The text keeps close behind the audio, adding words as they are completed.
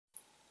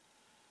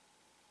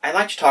I'd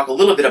like to talk a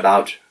little bit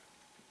about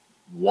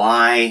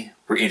why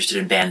we're interested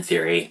in band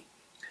theory,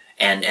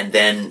 and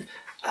then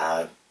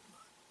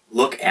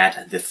look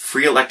at the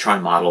free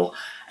electron model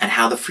and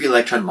how the free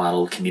electron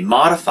model can be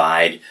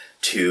modified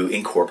to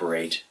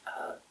incorporate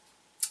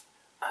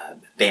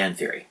band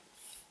theory.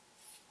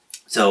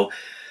 So,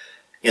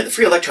 the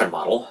free electron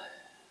model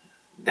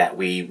that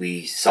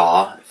we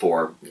saw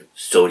for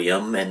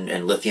sodium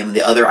and lithium and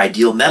the other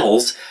ideal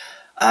metals,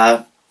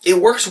 it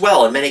works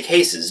well in many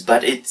cases,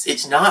 but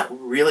it's not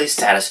really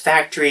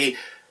satisfactory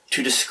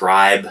to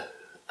describe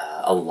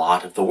a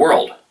lot of the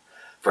world.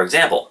 For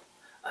example,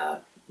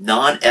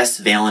 non-s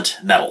valent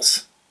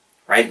metals,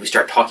 right? We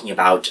start talking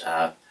about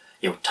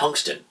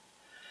tungsten.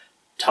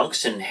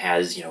 Tungsten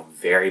has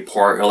very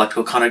poor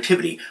electrical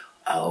conductivity.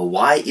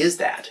 Why is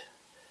that?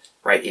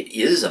 Right? It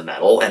is a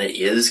metal and it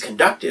is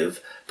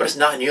conductive, but it's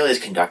not nearly as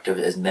conductive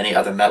as many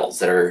other metals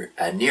that are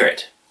near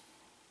it.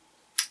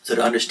 So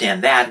to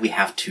understand that, we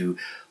have to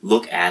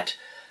look at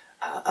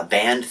a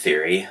band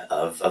theory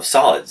of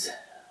solids.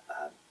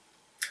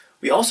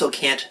 We also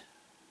can't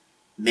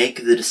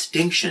make the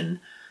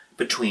distinction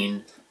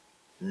between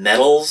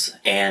metals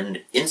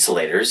and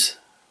insulators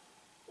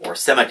or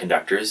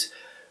semiconductors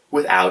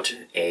without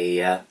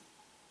a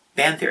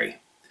band theory.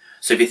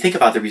 So if you think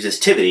about the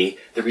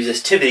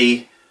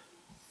resistivity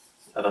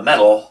of a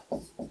metal,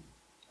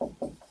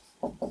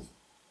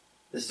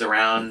 this is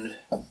around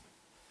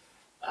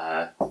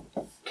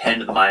 10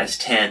 to the minus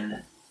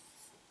 10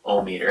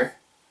 ohm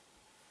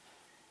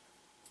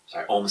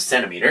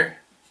centimeter.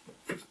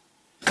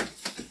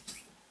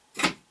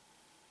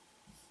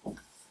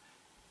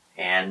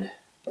 And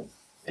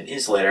an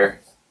insulator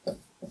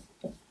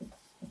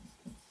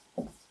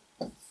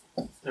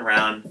is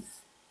around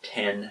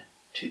 10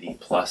 to the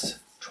plus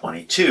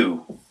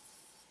 22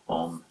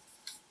 ohm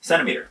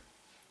centimeter.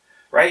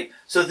 Right?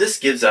 So this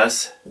gives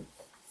us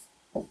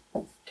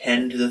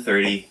 10 to the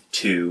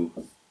 32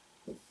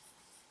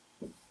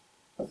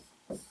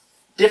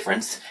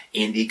 difference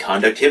in the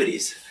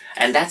conductivities.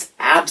 And that's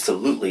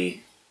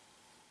absolutely,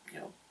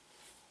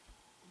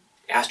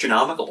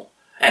 astronomical.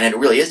 And it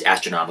really is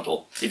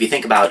astronomical. If you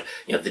think about,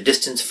 the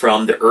distance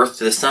from the Earth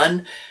to the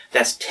Sun,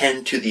 that's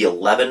 10 to the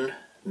 11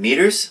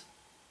 meters.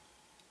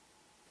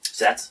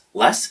 So that's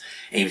less.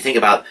 And if you think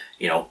about,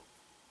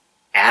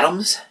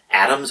 atoms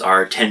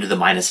are 10 to the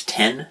minus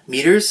 10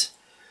 meters.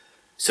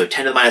 So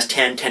 10 to the minus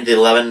 10, 10 to the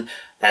 11,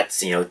 that's,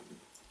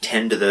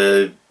 10 to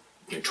the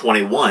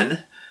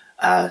 21.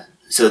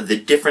 So the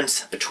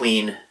difference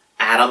between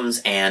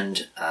atoms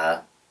and,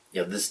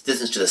 this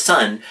distance to the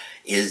Sun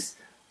is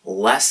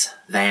less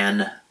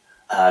than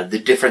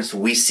the difference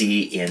we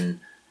see in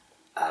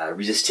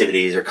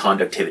resistivities or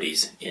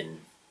conductivities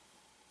in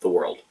the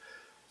world.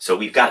 So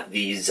we've got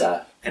these,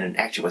 and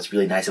actually what's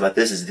really nice about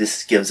this is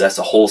this gives us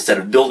a whole set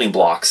of building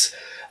blocks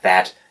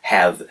that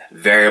have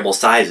variable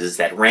sizes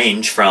that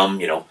range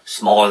from,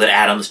 smaller than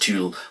atoms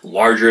to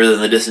larger than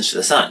the distance to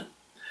the Sun.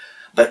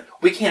 But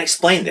we can't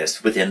explain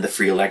this within the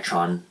free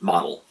electron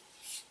model.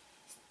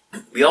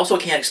 We also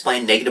can't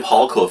explain negative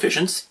Hall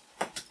coefficients,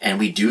 and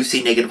we do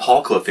see negative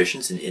Hall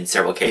coefficients in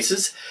several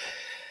cases.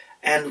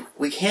 And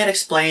we can't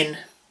explain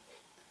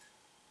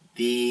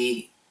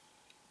the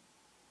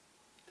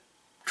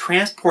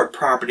transport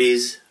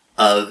properties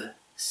of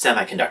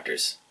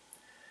semiconductors.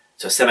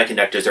 So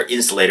semiconductors are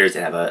insulators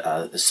that have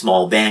a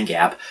small band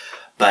gap,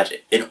 but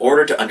in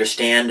order to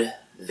understand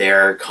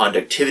their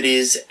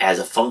conductivities as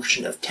a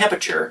function of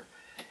temperature,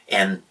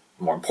 and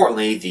more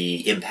importantly,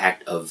 the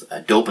impact of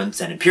dopants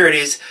and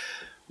impurities,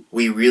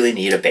 we really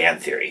need a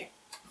band theory.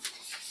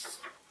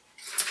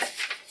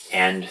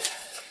 And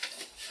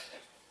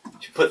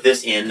to put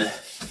this in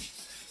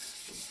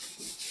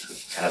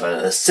kind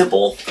of a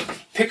simple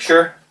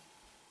picture,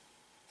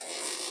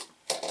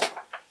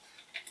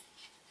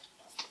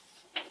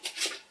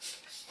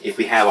 if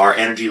we have our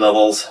energy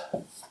levels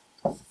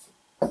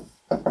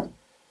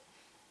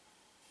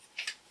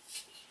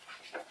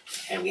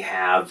and we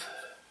have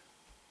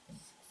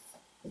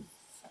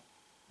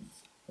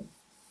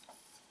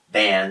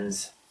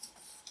bands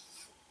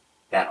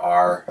that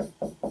are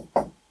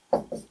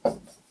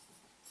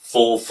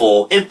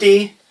full,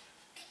 empty,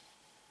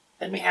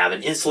 then we have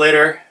an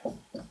insulator,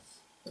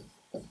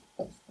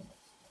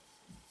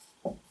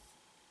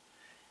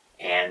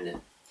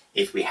 and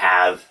if we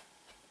have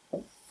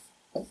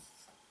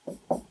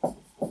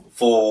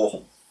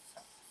full,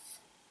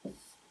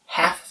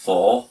 half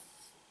full,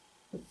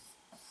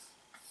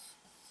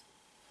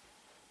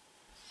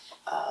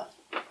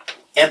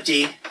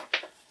 empty,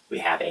 we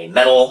have a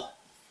metal,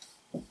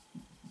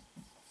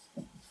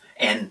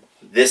 and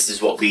this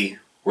is what we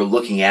were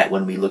looking at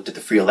when we looked at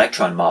the free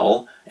electron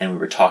model, and we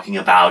were talking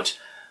about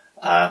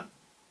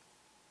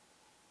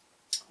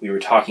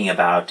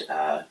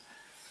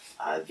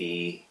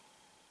the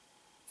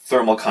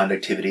thermal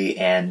conductivity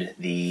and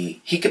the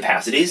heat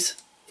capacities.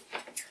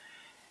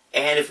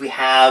 And if we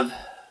have,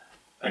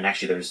 and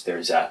actually there's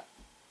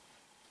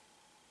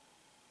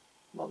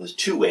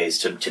two ways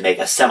to make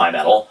a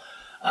semi-metal.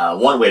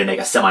 One way to make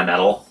a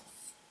semi-metal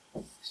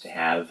is to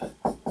have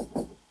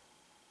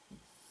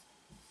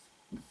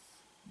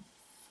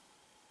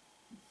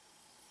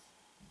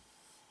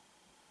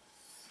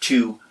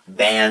two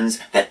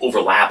bands that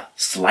overlap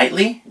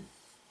slightly.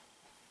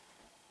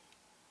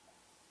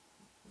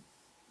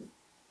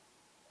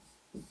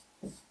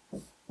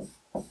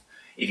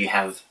 If you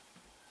have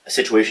a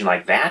situation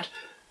like that,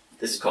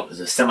 this is called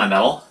a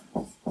semi-metal.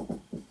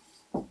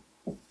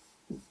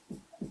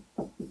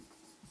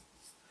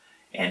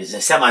 And it's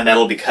a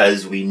semi-metal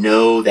because we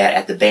know that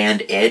at the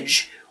band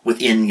edge,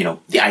 within,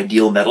 the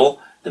ideal metal,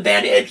 the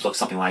band edge looks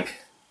something like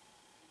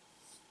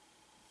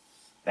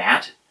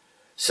that.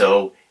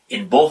 So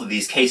in both of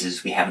these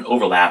cases, we have an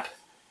overlap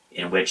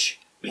in which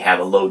we have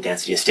a low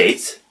density of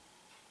states.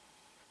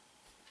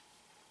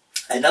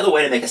 Another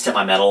way to make a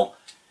semi-metal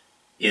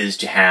is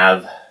to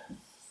have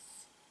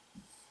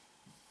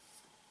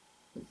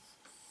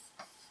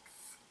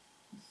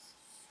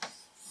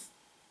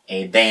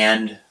a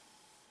band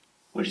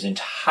which is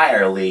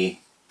entirely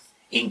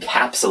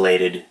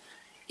encapsulated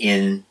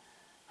in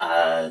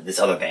this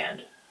other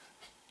band.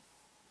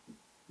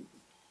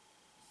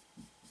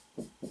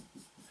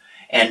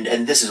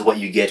 And this is what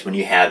you get when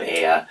you have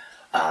a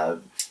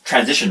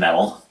transition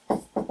metal.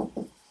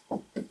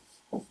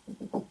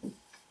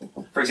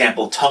 For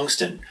example,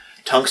 tungsten.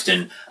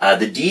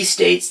 The D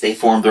states, they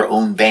form their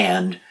own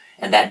band,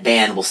 and that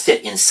band will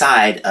sit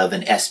inside of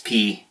an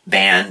sp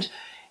band,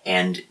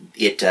 and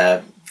it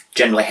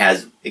generally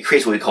it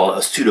creates what we call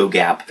a pseudo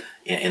gap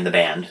in the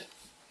band.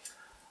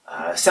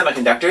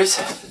 Semiconductors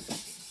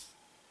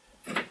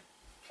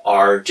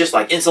are just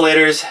like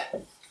insulators.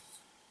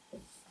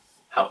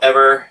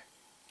 However,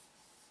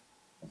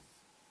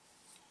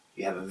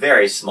 you have a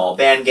very small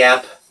band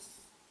gap.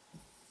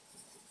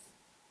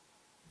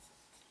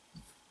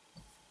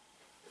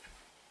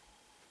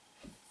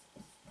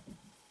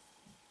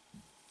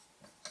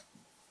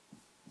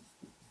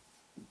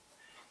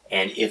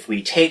 And if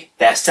we take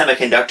that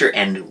semiconductor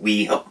and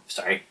we, I'll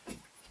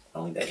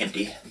leave that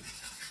empty.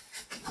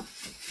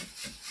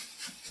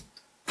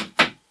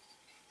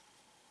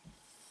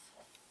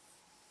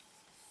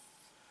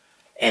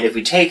 And if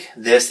we take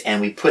this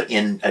and we put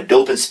in a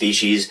dopant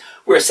species,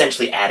 we're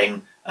essentially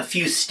adding a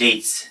few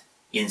states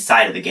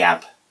inside of the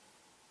gap,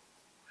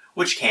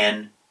 which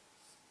can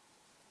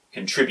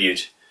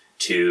contribute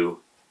to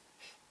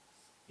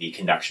the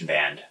conduction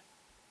band.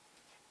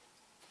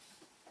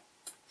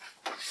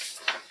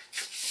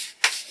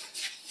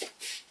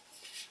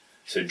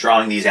 So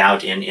drawing these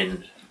out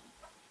in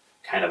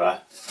kind of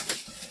a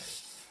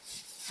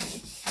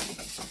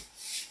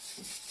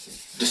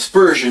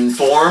dispersion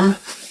form,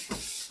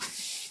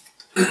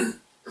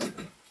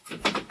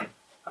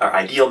 our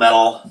ideal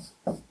metal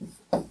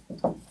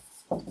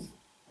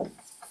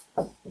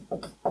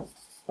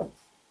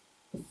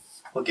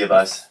will give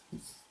us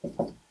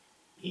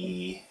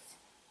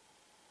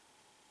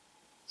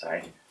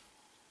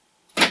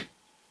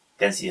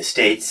density of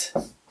states,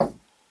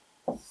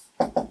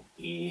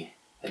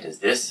 that does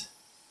this.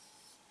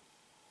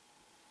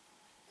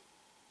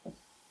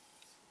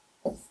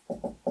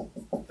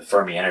 The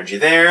Fermi energy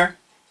there.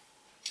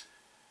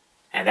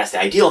 And that's the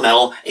ideal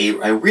metal.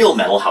 A real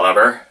metal,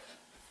 however,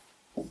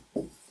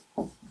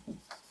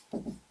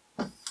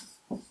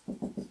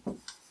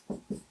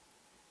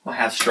 will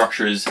have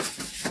structures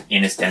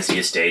in its density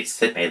of states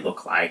that may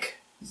look like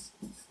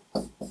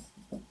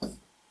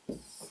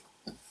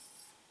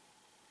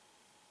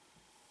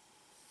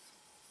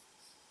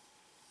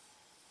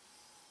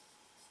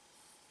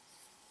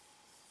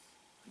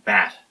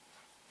that.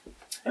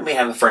 And we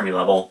have a Fermi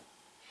level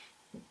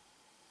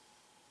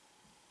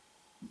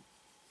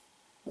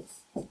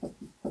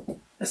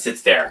that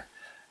sits there.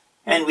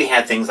 And we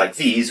have things like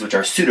these, which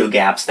are pseudo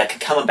gaps that can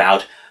come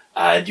about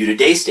due to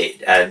D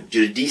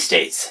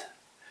states.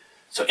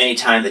 So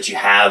anytime that you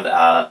have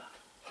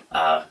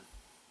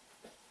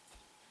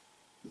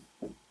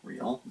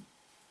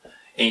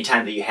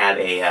anytime that you have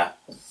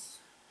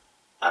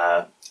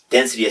a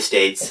density of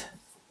states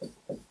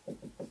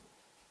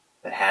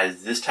that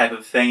has this type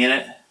of thing in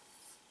it,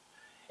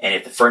 and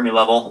if the Fermi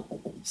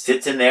level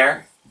sits in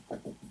there,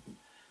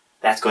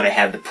 that's going to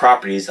have the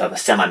properties of a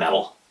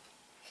semi-metal.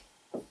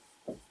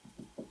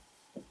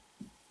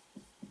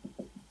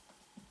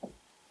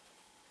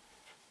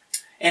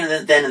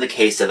 And then in the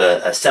case of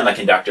a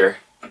semiconductor,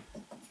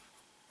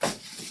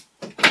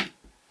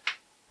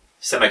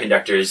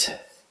 semiconductors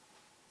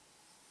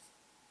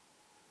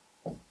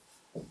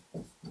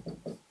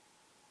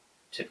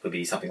typically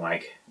be something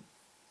like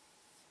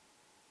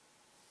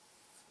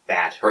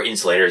that, or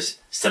insulators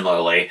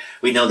similarly.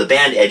 We know the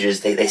band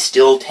edges, they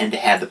still tend to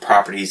have the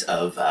properties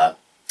of the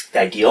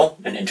ideal,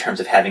 and in terms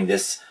of having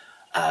this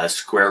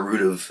square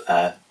root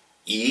of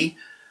E.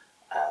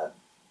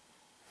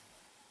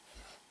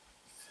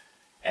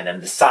 And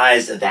then the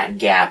size of that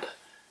gap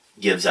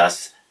gives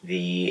us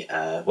the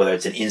whether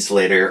it's an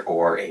insulator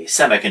or a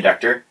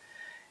semiconductor.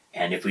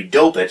 And if we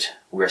dope it,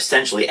 we're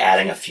essentially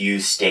adding a few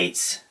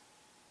states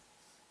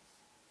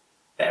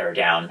that are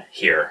down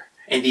here.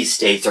 And these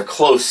states are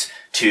close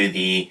to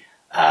the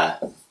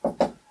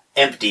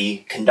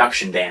empty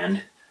conduction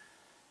band,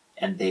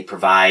 and they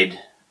provide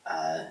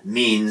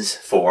means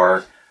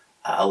for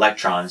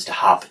electrons to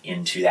hop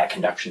into that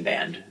conduction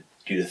band.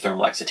 due to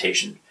thermal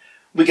excitation.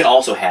 We can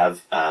also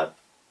have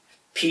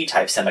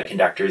p-type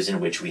semiconductors in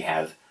which we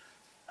have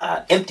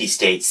empty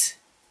states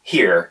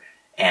here,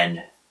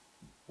 and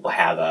we'll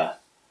have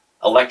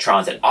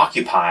electrons that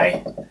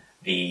occupy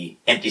the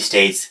empty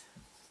states,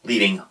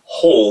 leaving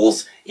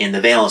holes in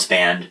the valence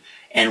band,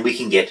 and we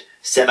can get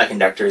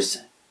semiconductors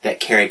that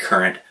carry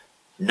current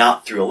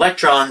not through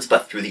electrons,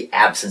 but through the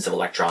absence of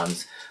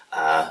electrons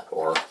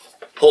or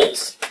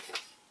holes.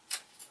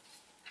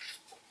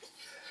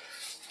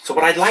 So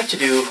what I'd like to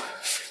do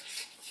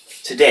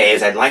today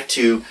is I'd like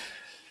to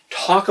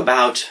talk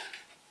about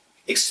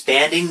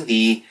expanding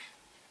the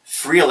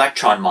free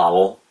electron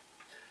model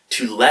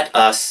to let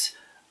us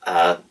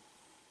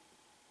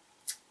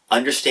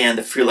understand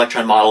the free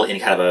electron model in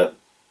kind of a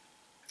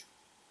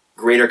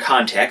greater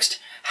context,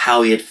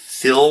 how it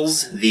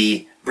fills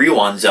the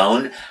Brillioun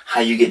zone, how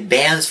you get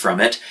bands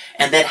from it,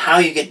 and then how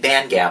you get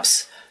band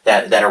gaps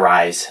that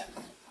arise.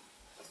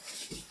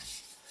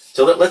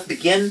 So let's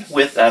begin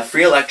with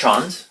free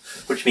electrons,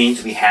 which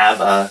means we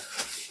have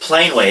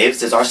plane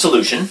waves as our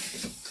solution.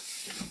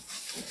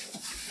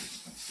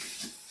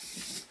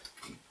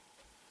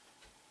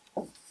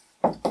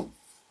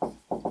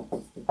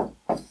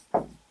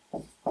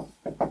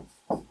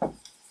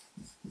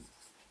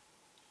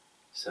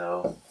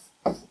 So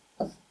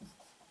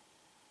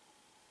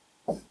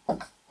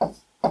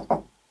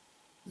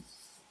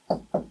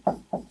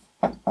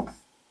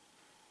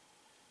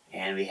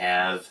and we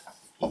have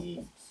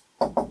the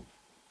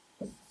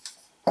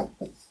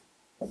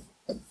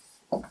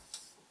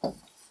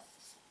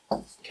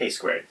k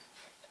squared.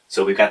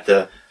 So we've got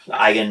the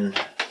eigen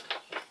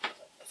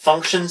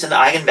functions and the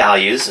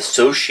eigenvalues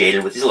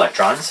associated with these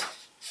electrons.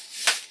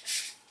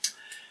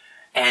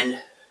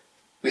 And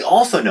we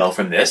also know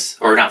from this,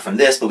 or not from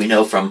this, but we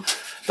know from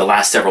the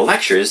last several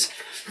lectures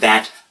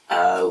that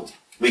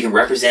we can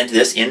represent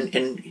this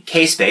in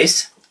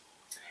k-space,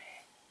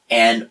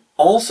 and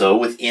also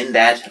within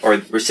that,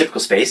 or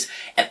reciprocal space,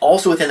 and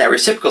also within that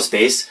reciprocal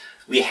space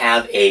we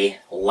have a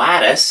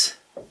lattice.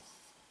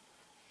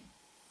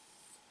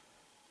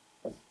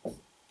 Let's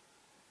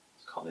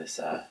call this,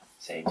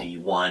 say,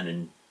 B1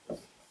 and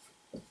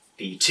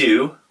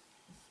B2.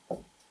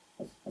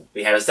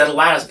 We have a set of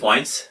lattice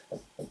points.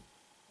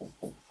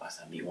 That's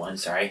not B1,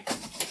 sorry.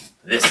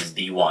 This is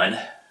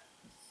B1.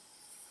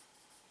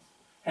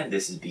 And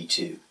this is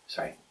B2,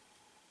 sorry.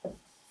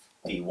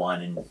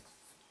 B1 and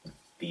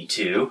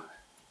B2.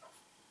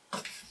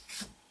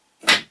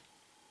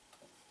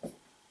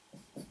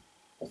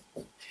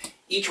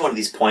 Each one of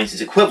these points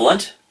is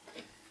equivalent,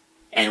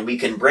 and we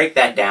can break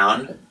that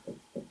down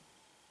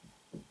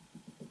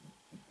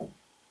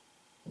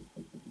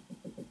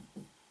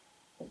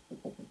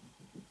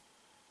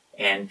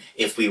and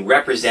if we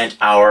represent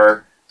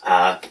our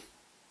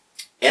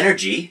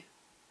energy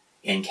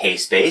in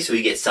k-space,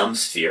 we get some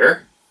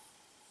sphere.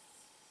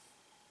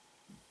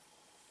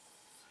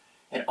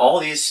 And all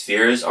these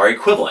spheres are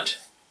equivalent.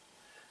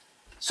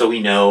 So we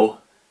know,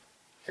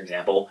 for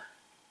example,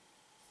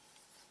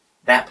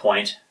 that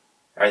point,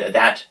 or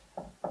that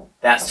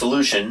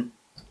solution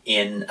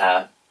in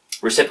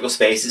reciprocal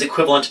space is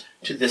equivalent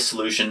to this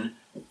solution,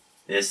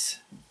 this,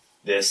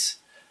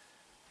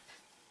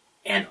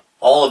 and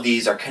all of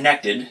these are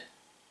connected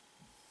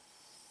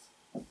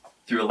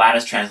through a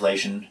lattice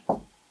translation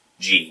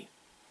G,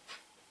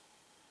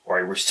 or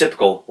a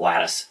reciprocal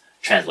lattice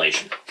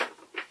translation.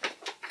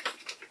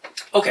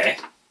 Okay.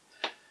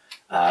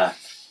 Well,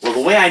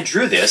 the way I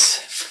drew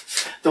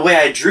this,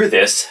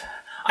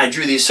 I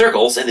drew these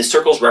circles, and the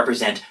circles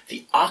represent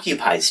the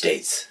occupied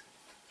states,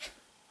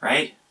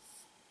 right?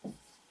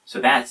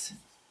 So that's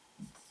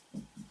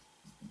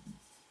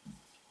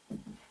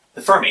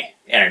the Fermi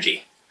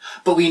energy.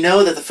 But we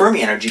know that the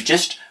Fermi energy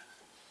just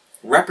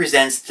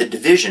represents the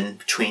division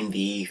between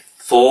the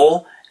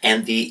full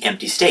and the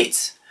empty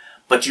states.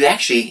 But you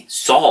actually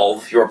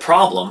solve your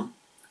problem.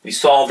 We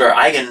solved our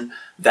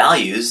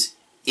eigenvalues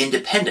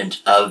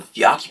independent of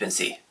the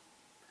occupancy.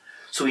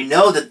 So we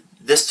know that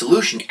this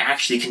solution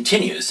actually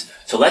continues.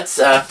 So let's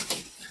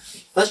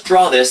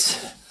draw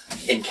this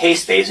in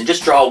k-space and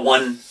just draw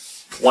one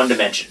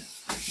dimension,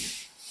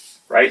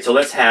 right? So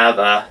let's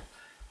have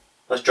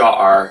let's draw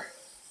our,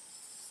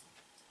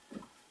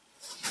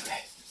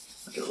 okay,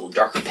 get a little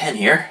darker pen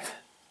here.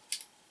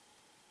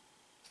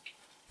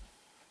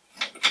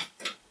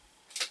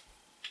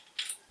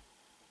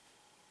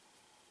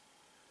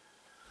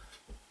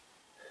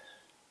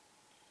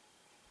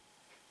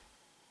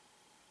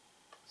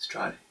 Let's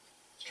try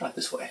it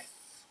this way.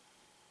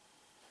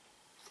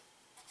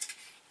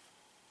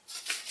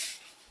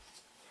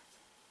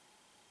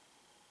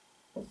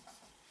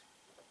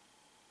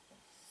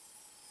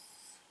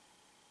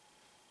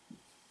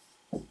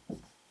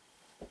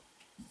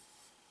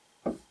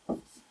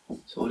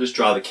 So we'll just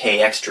draw the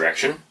kx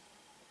direction,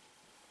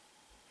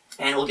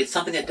 and we'll get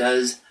something that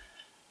does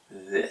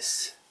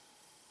this.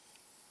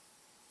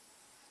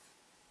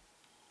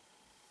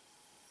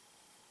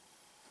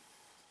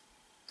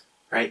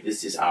 Right,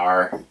 this is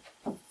our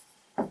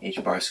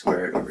h bar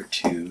squared over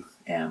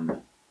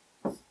 2m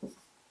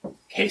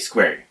k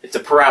squared. It's a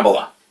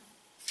parabola.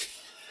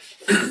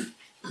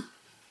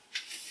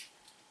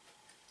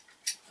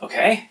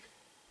 Okay?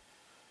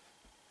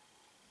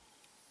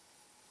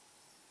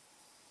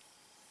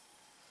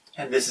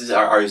 And this is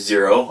our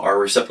zero, our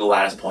reciprocal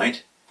lattice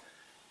point.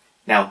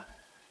 Now,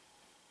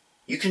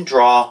 you can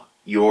draw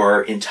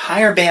your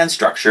entire band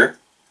structure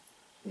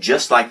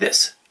just like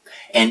this.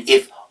 And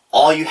if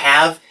all you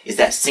have is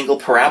that single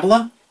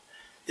parabola,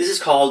 this is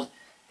called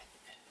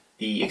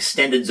the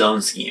extended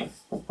zone scheme.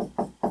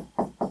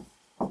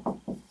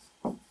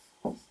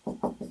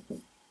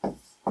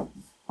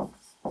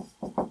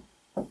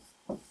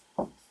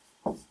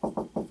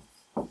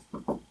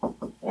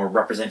 Or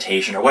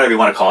representation, or whatever you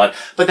want to call it.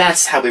 But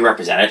that's how we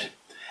represent it.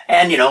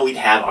 And, you know, we'd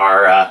have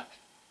our...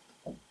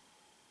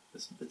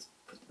 let's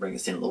bring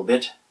this in a little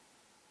bit.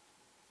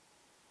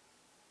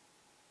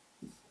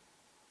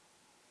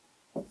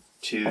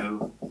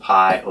 2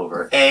 pi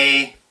over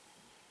a,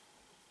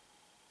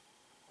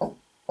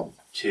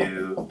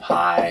 2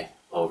 pi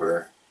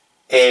over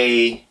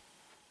a,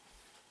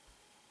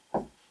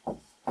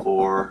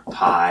 4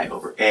 pi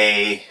over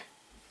a,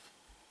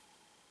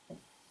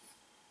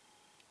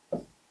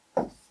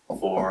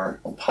 4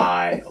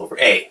 pi over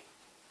a.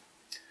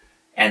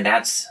 And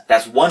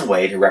that's one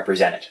way to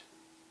represent it.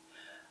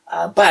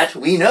 But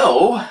we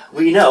know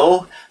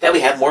that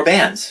we have more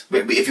bands.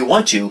 If you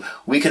want to,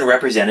 we can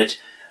represent it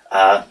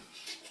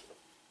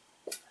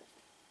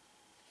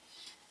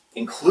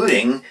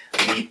including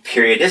the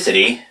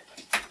periodicity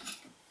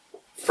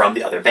from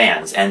the other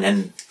bands. And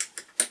then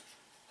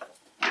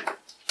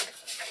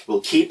we'll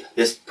keep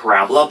this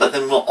parabola, but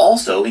then we'll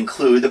also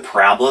include the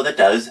parabola that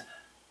does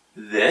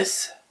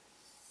this.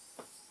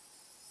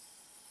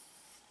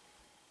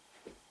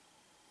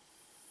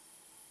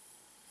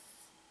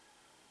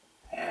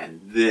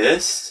 And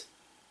this.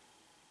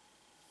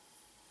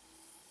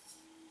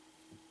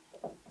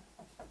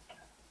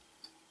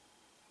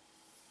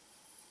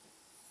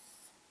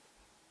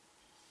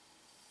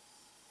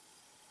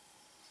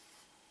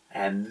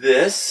 And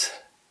this.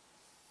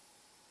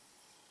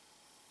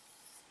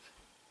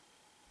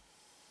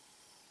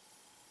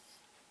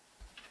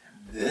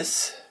 And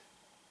this.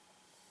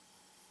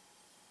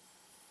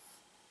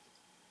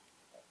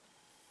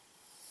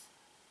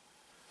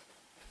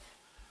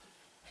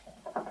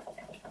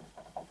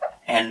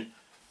 And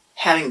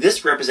having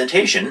this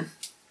representation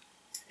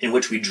in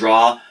which we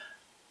draw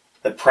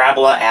the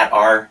parabola at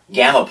our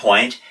gamma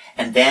point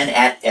and then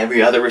at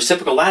every other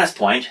reciprocal lattice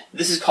point,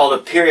 this is called a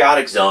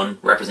periodic zone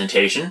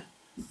representation.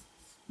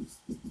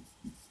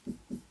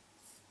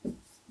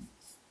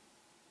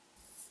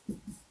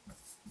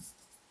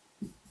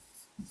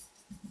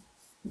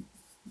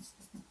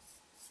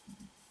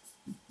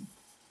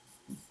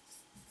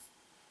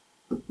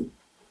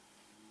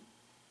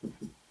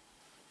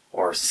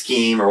 Or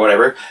scheme or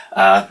whatever.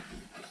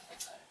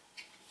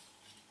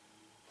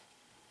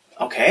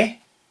 Okay.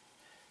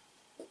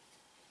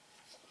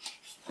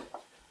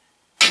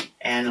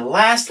 And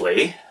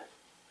lastly,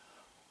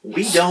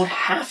 we don't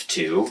have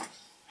to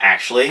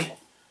actually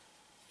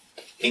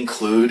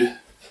include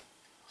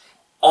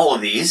all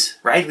of these,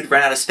 right? We'd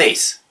run out of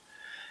space.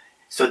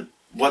 So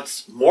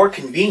what's more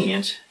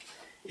convenient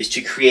is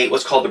to create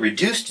what's called the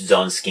reduced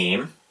zone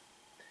scheme,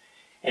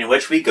 in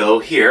which we go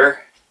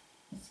here,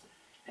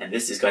 and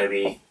this is going to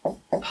be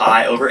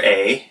pi over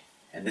a,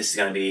 and this is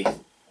going to be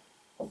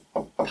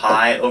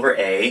pi over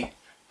a.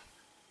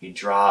 You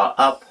draw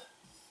up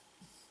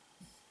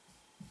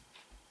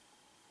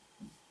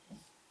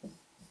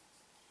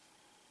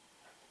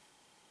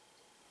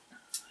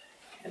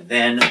and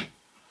then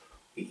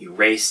we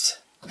erase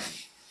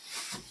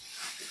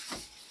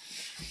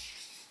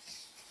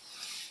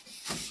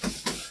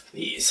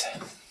these.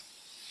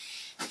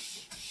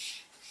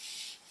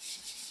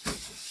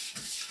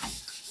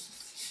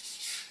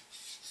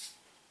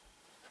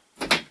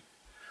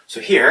 So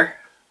here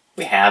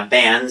we have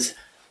bands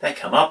that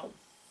come up,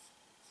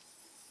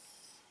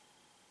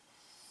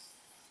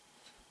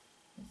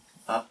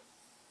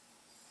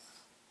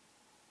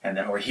 and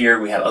then over here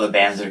we have other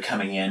bands that are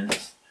coming in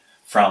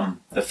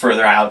from the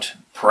further out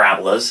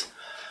parabolas.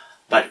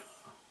 But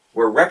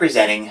we're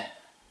representing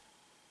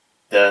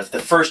the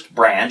first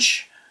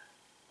branch,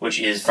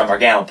 which is from our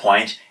gamma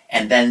point,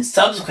 and then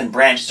subsequent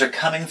branches are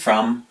coming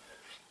from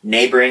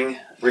neighboring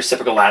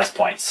reciprocal lattice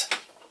points.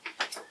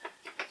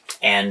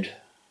 And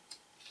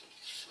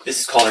this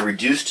is called a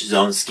reduced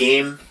zone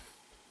scheme.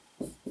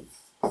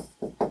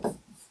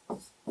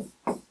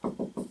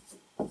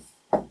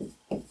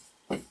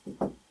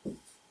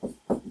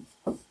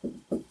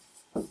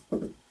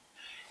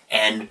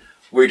 And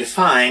we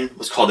define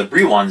what's called the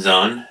Brillioun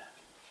zone.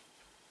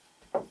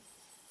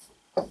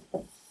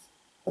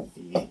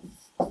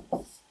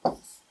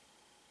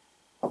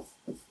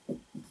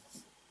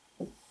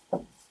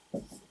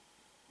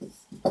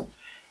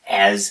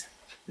 As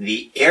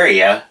the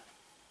area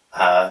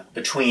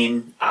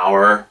between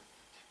our,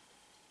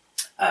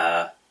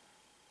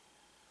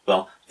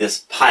 well,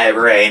 this pi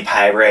over a and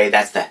pi over a,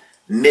 that's the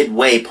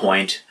midway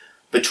point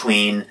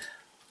between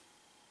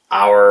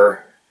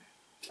our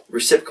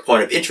reciprocal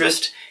point of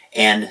interest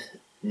and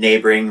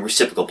neighboring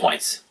reciprocal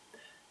points.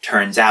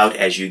 Turns out,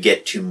 as you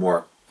get to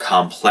more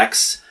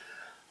complex,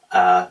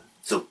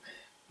 so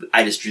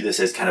I just drew this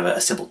as kind of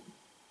a simple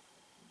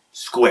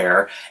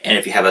square, and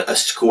if you have a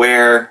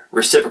square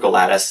reciprocal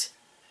lattice,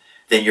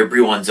 then your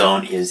Brillioun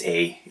zone is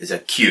a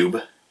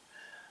cube.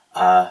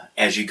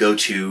 As you go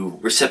to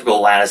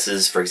reciprocal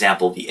lattices, for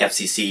example, the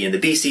FCC and the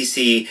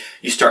BCC,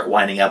 you start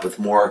winding up with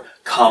more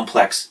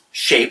complex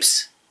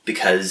shapes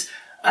because,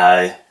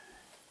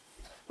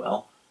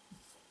 well,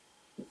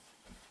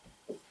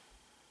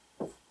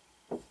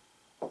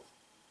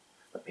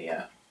 let me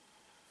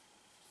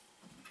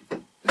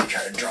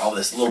try to draw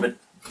this a little bit.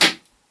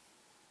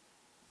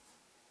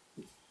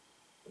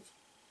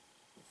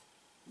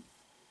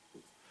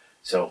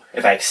 So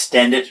if I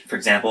extend it, for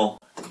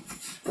example,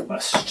 I'm going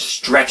to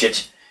stretch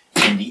it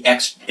in the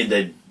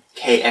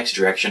kx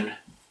direction,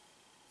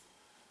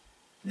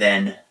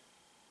 then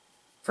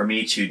for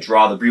me to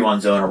draw the Brillioun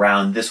zone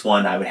around this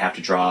one, I would have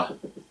to draw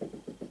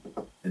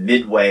the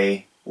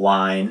midway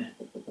line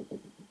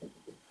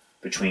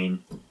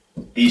between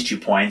these 2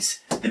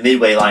 points, the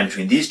midway line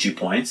between these 2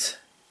 points,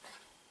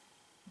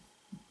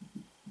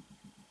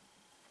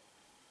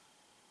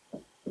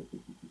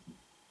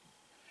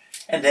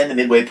 and then the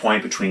midway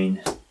point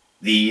between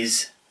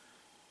these.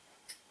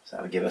 So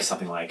that would give us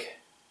something like,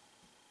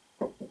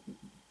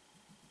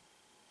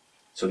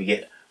 so we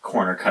get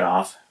corner cut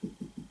off.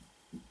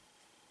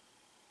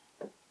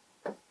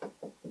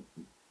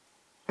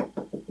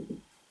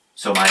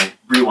 So my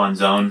Brillioun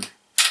zone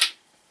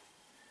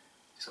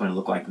is going to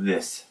look like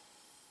this.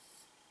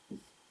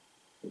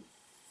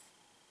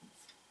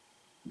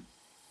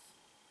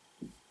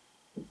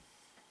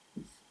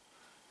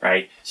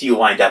 Right? So you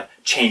wind up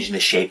changing the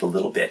shape a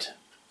little bit.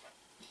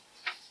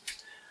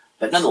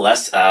 But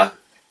nonetheless,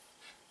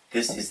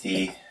 this is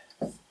the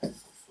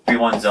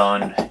Brillioun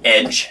zone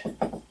edge.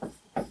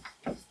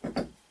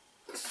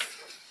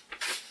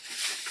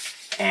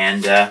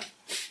 And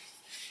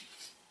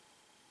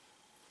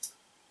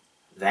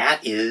that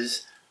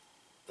is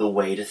the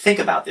way to think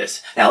about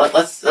this. Now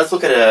let's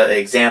look at an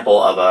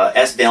example of a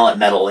s-valent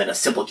metal in a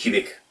simple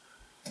cubic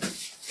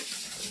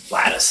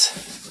lattice.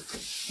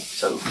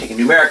 So take a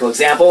numerical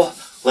example.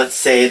 Let's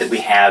say that we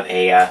have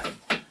a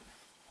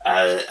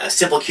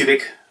simple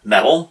cubic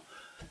metal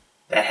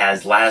that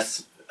has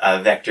lattice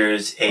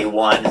vectors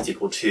A1 is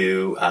equal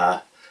to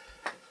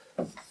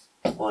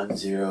 1,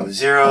 0,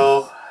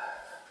 0,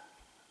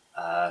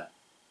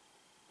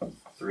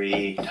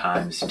 3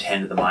 times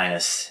 10 to the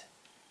minus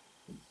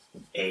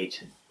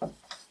 8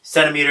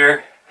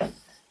 centimeter.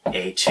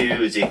 A2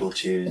 is equal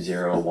to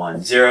 0,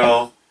 1,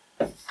 0.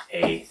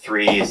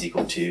 A3 is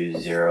equal to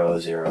 0,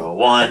 0,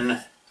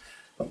 1.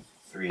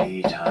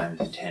 3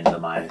 times 10 to the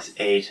minus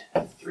 8.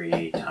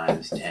 3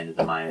 times 10 to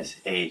the minus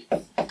 8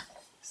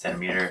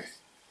 centimeter.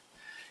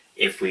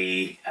 If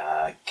we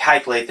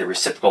calculate the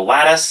reciprocal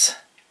lattice,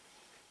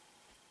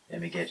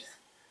 then we get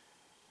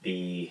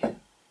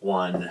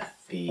B1,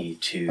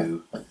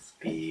 B2,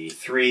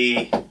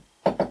 B3,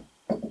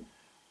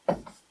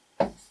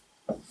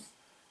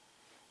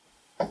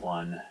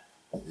 1,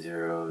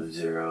 0,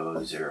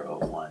 0, 0,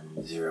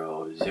 1,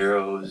 0,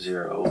 0,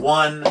 0,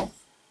 1.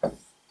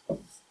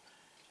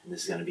 And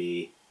this is going to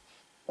be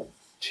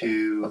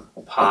 2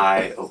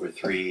 pi over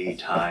 3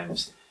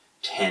 times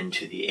 10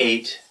 to the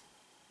 8.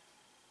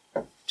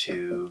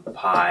 2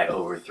 pi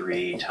over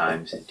 3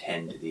 times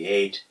 10 to the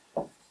 8.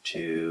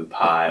 2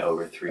 pi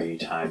over 3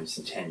 times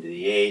 10 to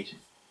the 8.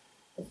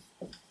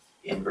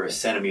 Inverse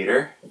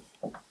centimeter.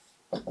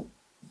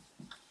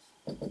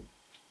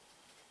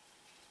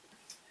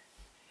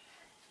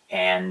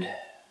 And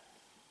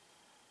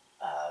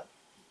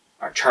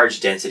our charge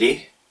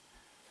density,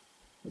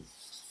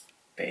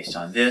 based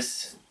on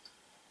this,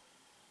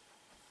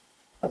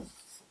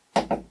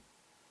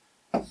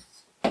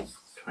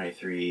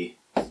 23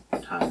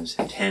 times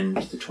 10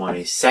 to the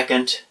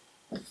 22nd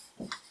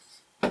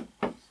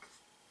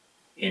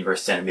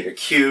inverse centimeter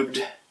cubed,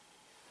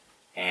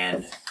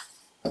 and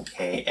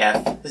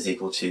Kf is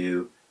equal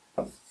to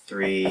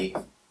 3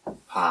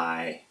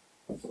 pi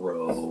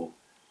rho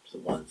to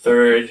the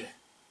 1/3,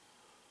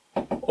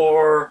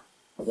 or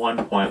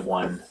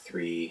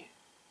 1.13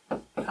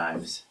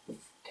 times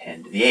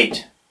 10 to the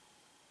 8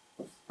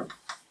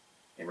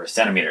 inverse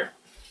centimeter.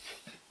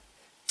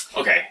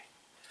 Okay.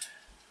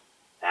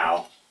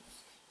 Now,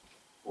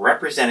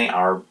 representing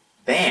our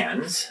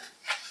bands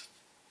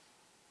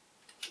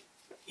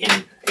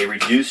in a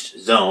reduced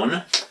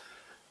zone,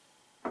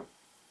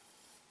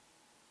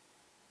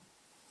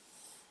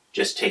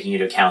 just taking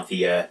into account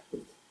the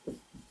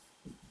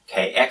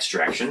kx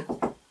direction,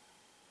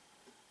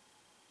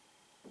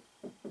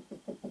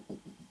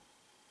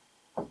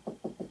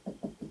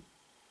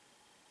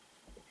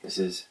 this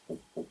is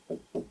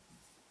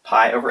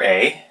pi over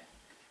a.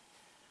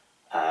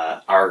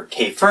 Our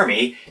K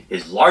Fermi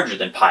is larger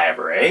than pi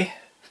over a.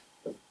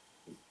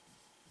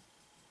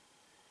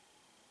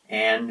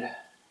 And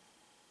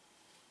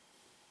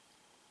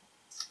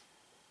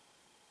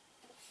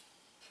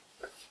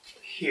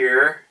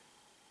here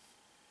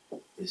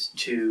is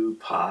 2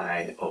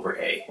 pi over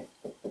a.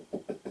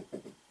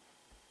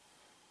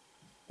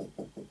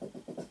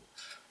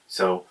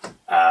 So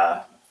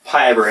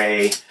pi over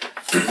a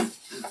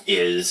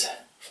is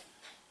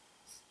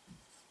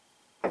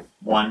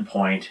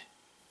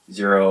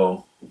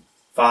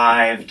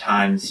 1.05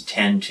 times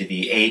 10 to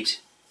the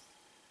 8.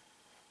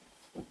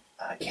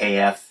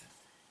 Kf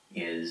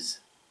is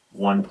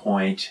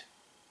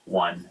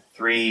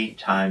 1.13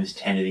 times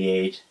 10 to the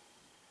 8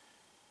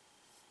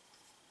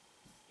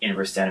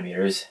 inverse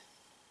centimeters.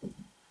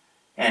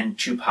 And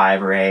 2 pi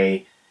over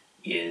a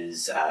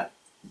is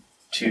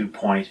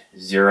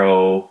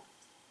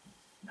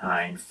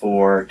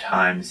 2.094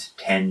 times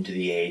 10 to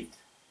the 8th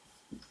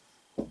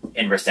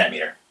inverse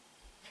centimeter.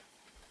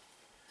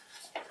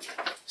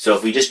 So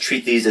if we just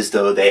treat these as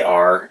though they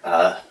are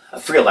a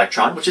free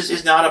electron, which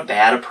is not a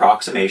bad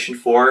approximation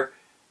for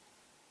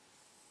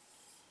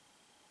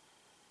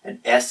an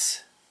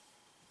s-valent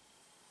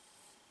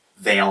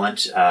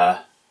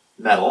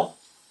metal,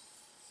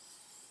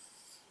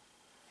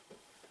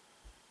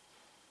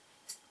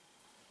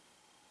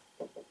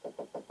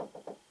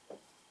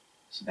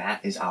 so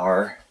that is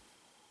our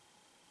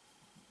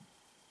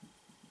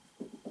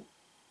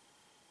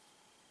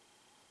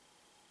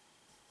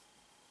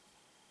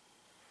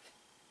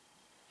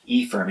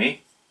E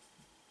Fermi.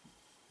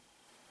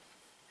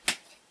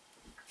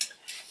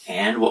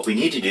 And what we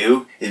need to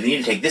do is we need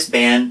to take this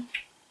band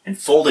and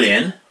fold it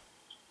in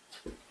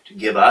to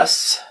give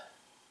us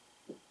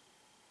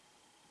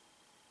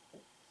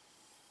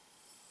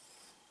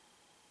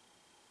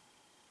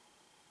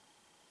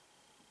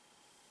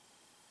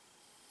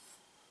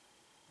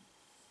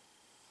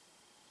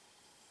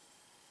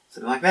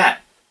something like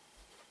that.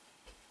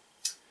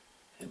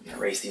 I'm going to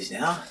erase these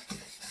now.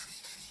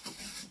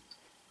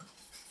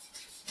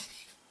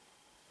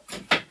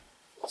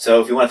 So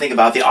if you want to think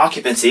about the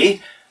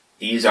occupancy,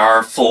 these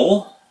are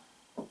full,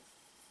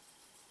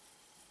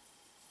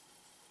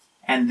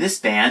 and this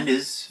band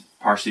is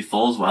partially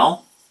full as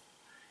well,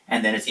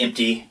 and then it's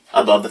empty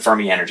above the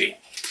Fermi energy.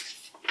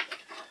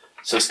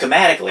 So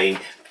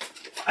schematically,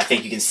 I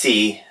think you can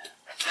see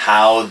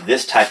how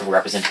this type of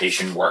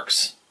representation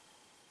works.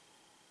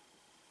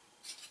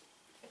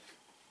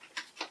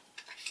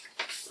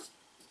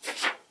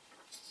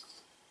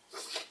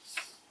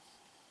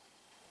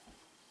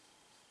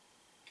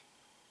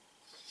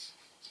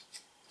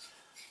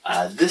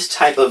 This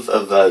type of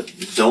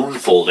zone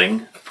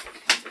folding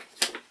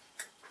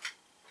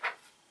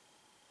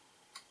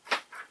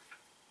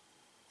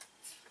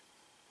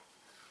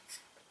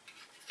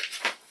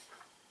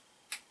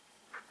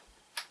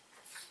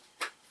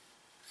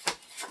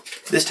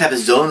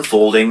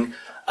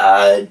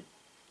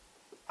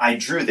I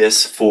drew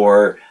this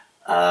for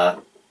our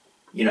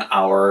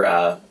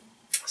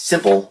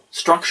simple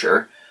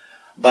structure,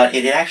 but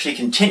it actually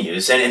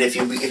continues. And if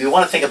you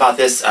want to think about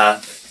this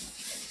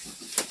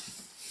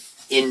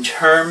in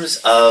terms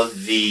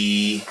of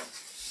the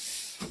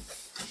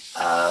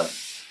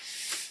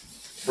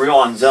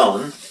Brillioun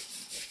zone,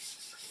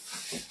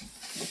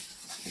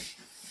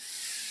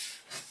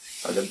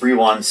 or the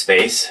Brillioun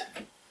space,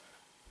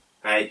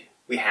 right?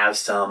 We have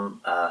some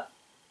let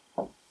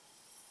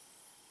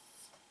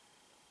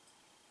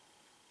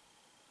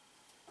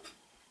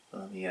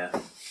me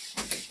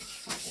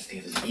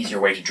think of an easier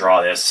way to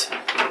draw this.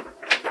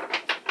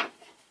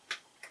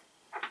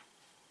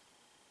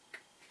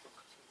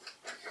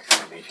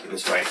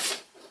 This way.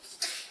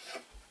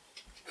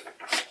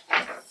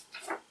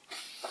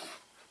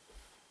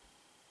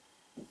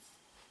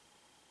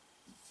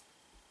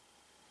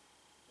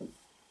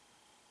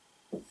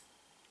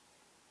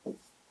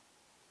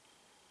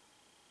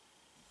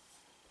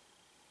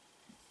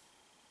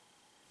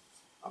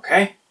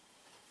 Okay.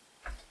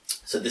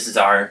 So this is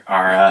our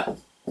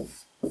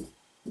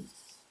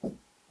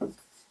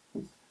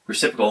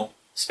reciprocal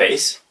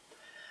space.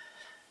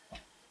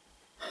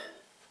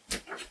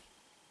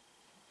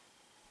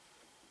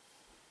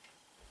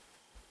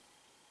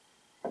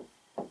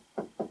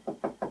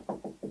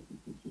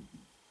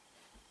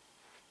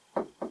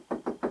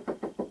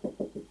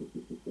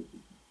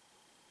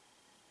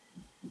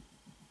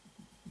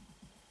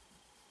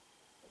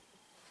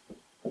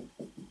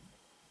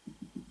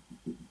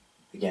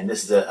 Again,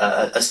 this is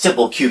a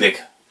simple cubic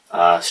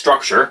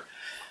structure.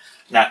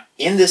 Now,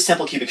 in this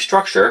simple cubic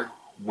structure,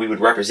 we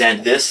would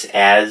represent this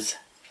as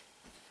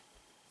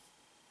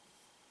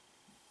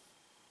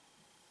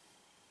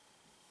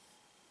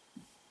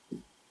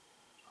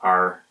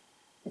our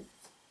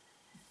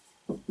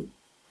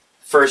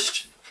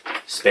first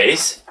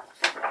space.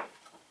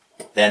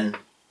 Then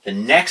the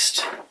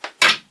next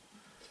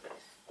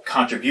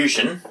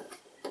contribution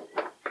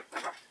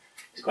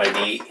is going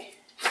to be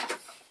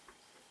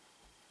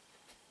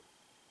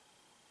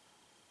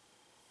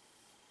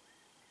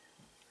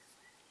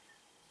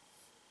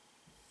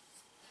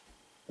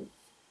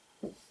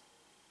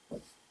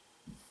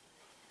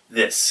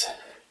this.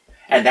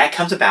 And that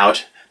comes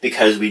about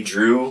because we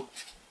drew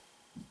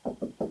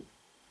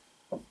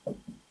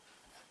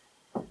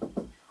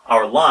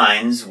our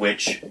lines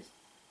which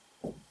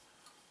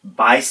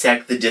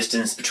bisect the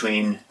distance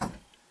between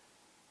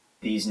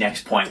these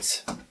next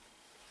points.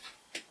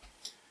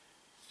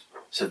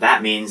 So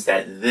that means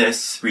that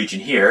this region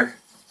here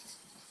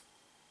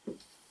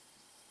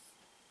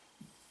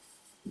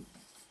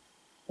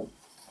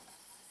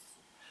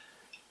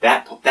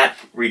that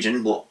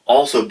region will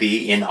also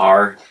be in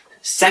our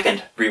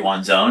second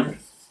Brillioun zone,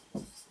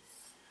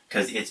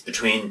 because it's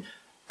between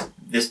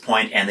this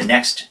point and the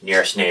next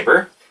nearest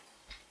neighbor.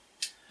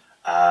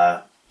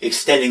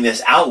 Extending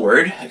this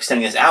outward,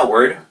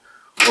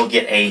 we'll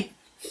get a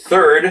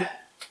third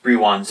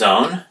Brillioun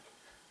zone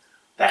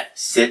that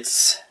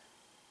sits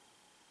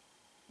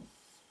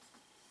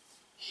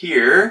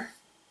here.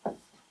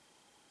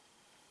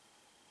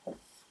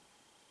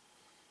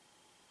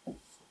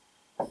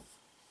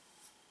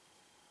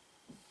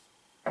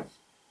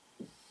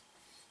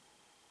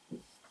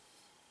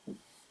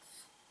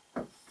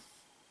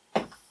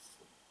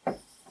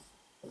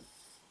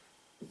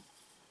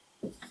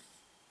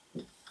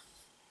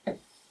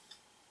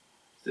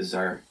 This is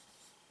our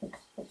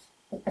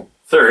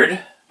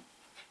third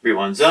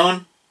Brillioun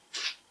zone.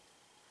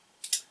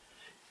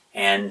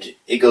 And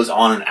it goes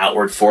on and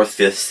outward, fourth,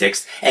 fifth,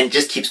 sixth, and it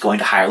just keeps going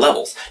to higher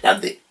levels. Now,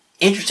 the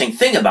interesting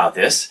thing about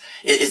this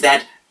is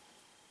that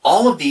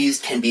all of these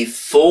can be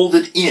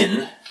folded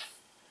in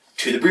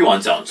to the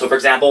Brillioun zone. So, for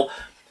example,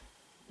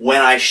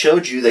 when I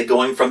showed you that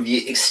going from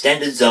the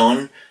extended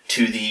zone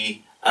to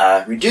the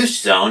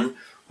reduced zone,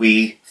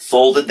 we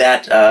folded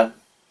that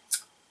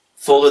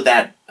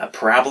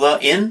parabola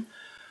in.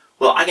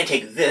 Well, I can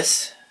take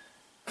this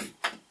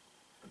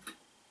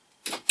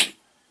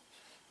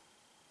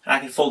and I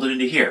can fold it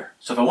into here.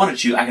 So if I wanted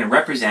to, I can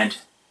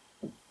represent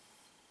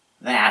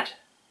that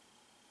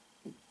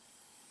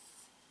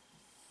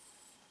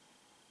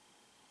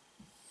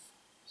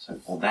so I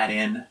fold that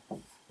in,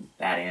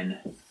 that in,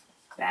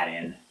 that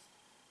in,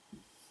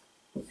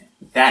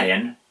 that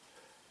in,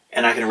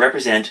 and I can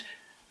represent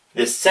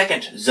this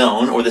second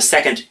zone, or the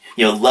second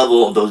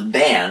level of those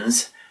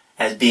bands,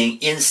 as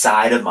being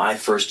inside of my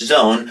first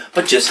zone,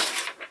 but just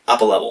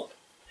up a level.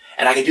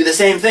 And I can do the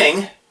same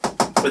thing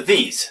with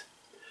these,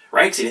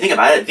 right? So if you think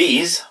about it,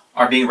 these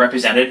are being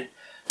represented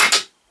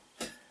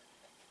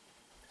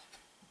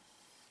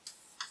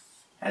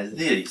as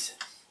these.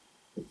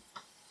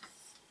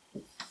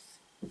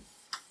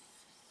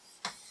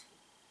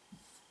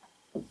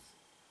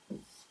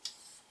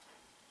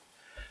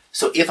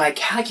 So if I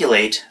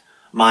calculate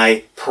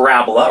my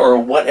parabola, or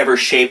whatever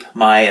shape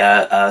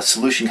my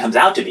solution comes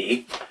out to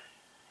be,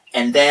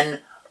 and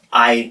then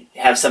I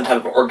have some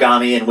type of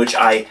origami in which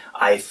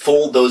I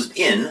fold those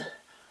in,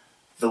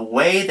 the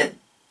way that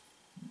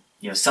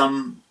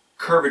some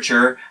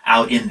curvature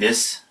out in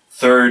this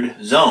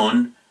third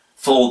zone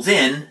folds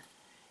in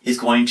is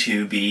going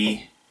to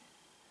be,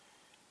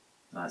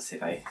 let's see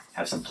if I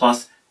have some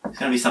plus, it's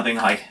going to be something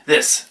like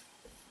this.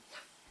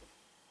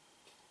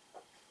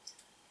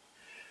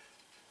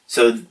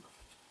 So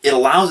it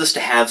allows us to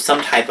have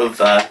some type of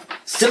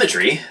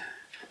symmetry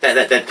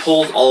that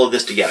pulls all of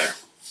this together.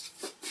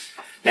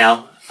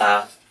 Now,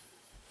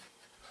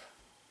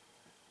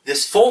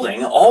 this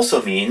folding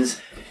also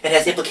means it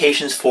has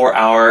implications for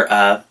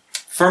our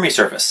Fermi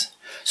surface.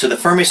 So the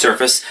Fermi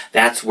surface,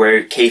 that's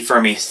where K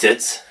Fermi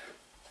sits.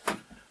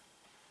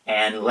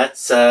 And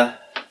let's, I'm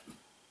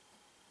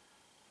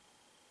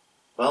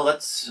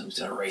just going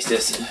to erase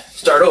this and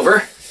start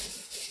over.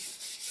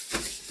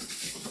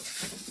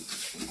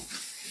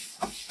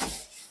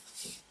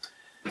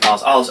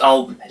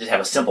 I'll just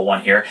have a simple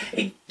one here.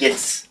 It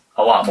gets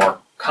a lot more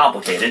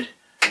complicated,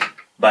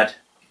 but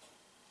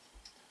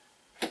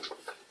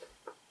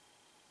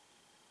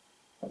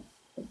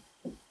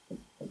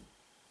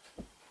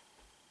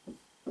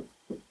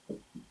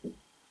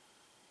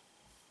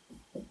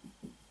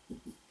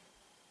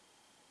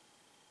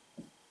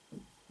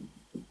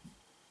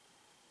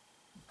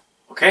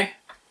okay.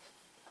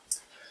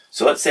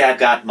 So let's say I've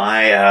got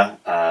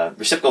my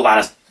reciprocal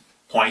lattice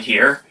point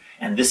here,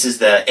 and this is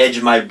the edge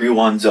of my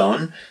Brillioun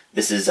zone.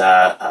 This is,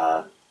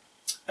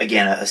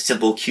 again, a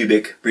simple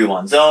cubic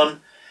Brillioun zone.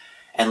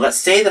 And let's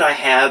say that I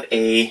have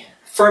a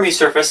Fermi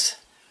surface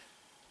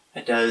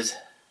that does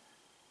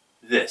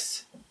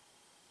this.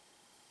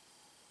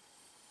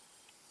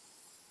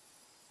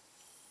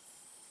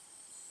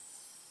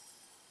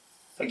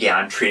 Again,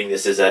 I'm treating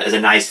this as a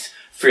nice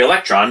free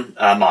electron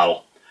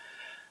model.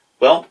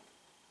 Well,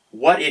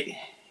 what it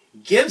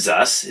gives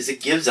us is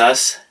it gives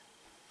us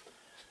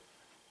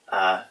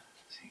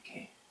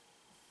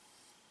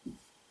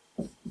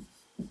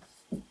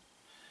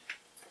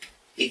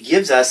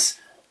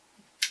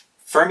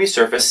Fermi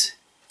surface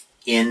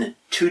in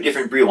two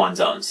different Brillioun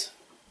zones.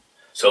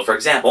 So for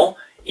example,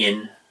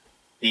 in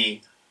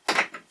the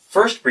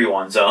first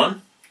Brillioun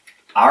zone,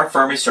 our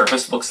Fermi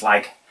surface looks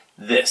like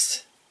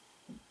this.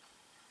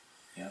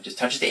 Just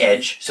touches the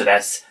edge, so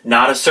that's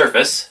not a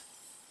surface.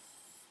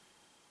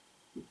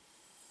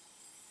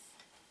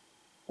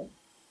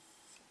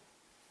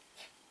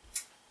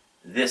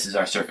 This is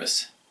our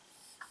surface.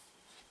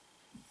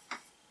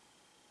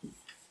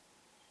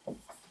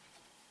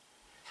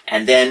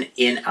 And then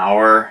in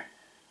our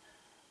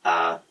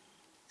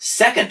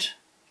second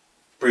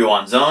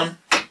Brillioun zone,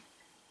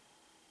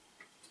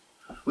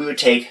 we would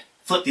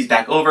flip these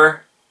back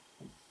over,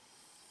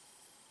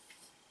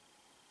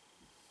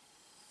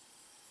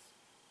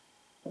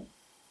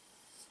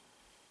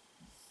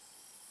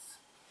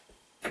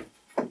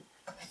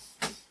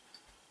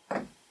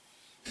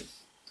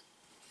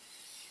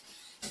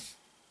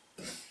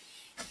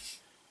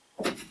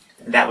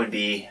 and that would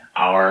be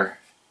our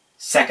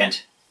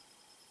second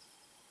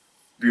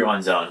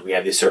Brillioun zone. We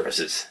have these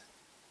surfaces.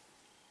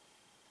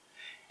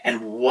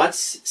 And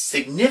what's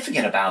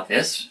significant about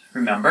this,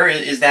 remember,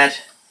 is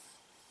that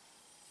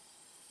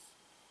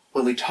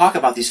when we talk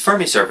about these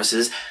Fermi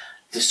surfaces,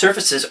 the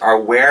surfaces are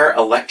where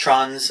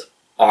electrons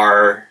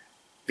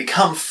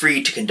become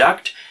free to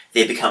conduct.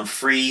 They become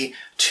free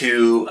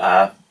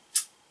to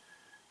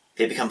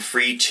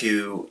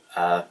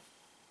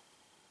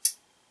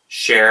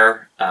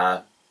share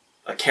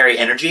carry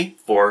energy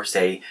for,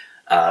 say,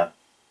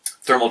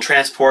 thermal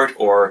transport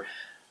or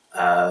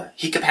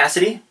heat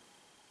capacity.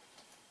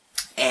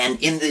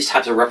 And in these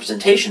types of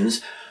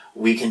representations,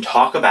 we can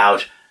talk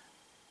about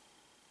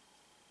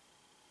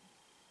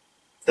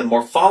the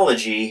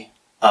morphology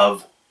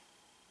of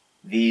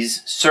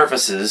these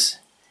surfaces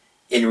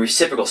in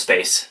reciprocal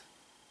space.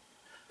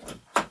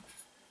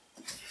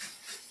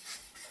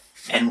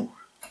 And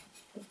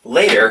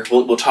later,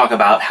 we'll talk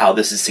about how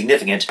this is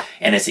significant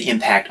and its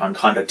impact on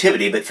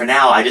conductivity. But for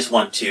now, I just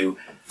want to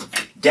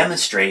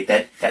demonstrate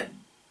that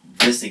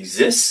this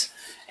exists,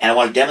 and I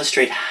want to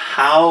demonstrate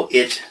how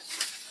it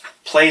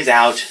plays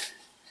out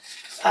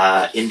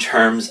in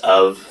terms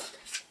of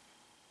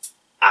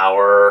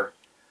how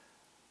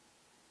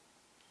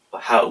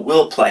it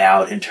will play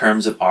out in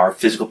terms of our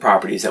physical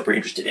properties that we're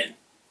interested in.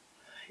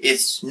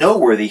 It's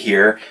noteworthy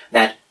here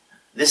that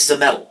this is a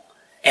metal,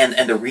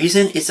 and the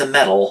reason it's a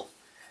metal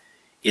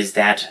is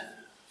that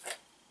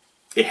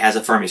it has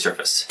a Fermi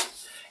surface,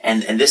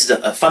 and this is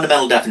a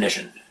fundamental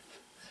definition.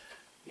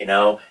 You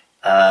know,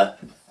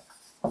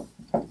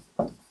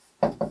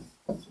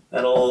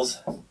 metals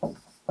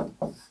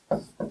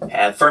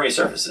have Fermi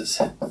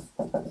surfaces.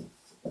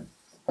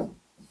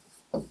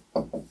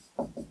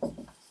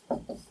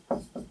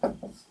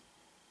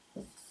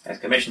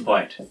 Exclamation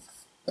point.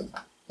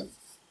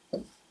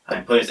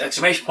 I'm putting this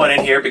exclamation point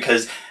in here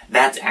because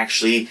that's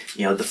actually,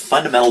 the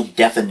fundamental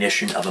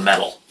definition of a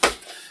metal.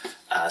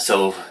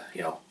 So,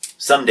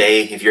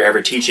 someday if you're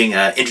ever teaching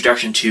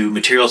Introduction to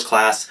Materials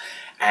class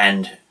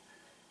and,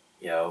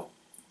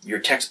 your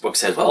textbook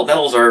says, well,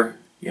 metals are,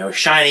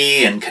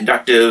 shiny and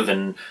conductive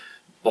and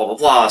blah, blah,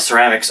 blah.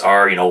 Ceramics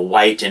are,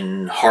 white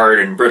and hard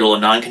and brittle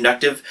and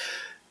non-conductive.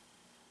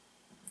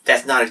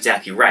 That's not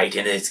exactly right,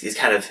 and it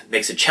kind of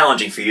makes it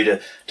challenging for you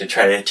to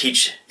try to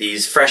teach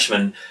these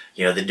freshmen,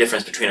 the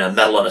difference between a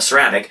metal and a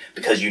ceramic,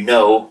 because you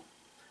know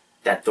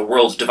that the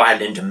world's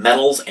divided into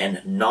metals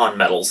and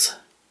non-metals.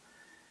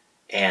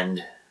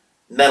 And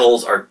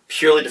metals are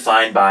purely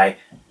defined by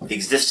the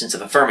existence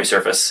of a Fermi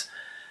surface.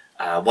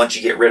 Once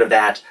you get rid of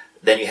that,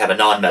 then you have a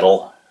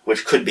non-metal,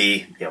 which could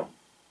be,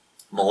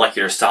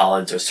 molecular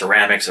solids or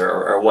ceramics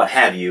or what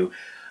have you.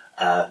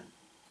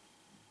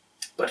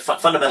 But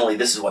fundamentally,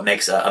 this is what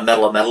makes a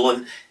metal a metal.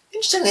 And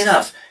interestingly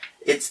enough,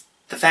 it's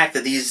the fact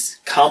that these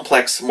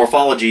complex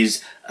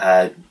morphologies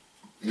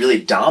really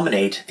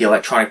dominate the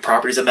electronic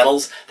properties of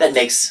metals that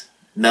makes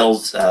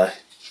metals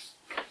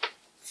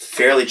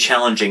fairly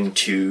challenging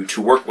to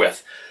work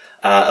with,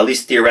 at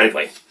least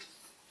theoretically.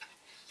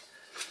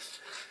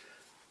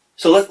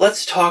 So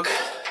let's talk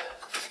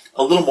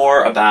a little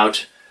more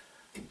about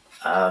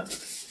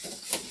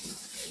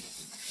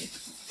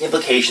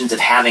implications of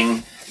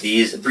having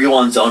these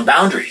Brillioun zone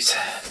boundaries.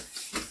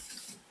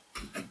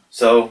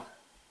 So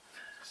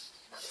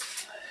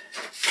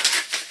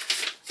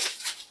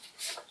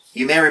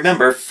you may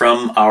remember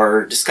from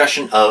our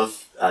discussion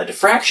of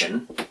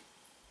diffraction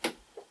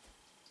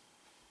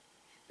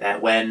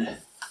that when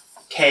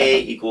K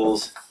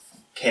equals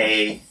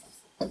K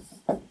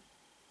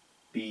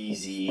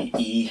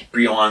BZE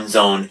Brillioun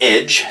zone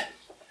edge,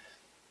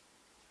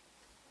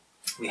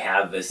 we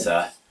have this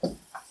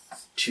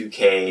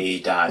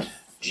 2K dot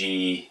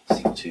G is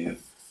equal to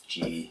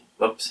G,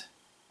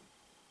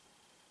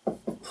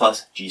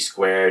 plus G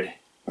squared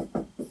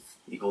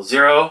equals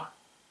 0,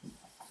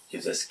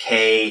 gives us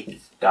K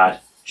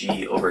dot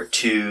G over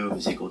 2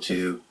 is equal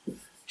to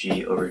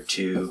G over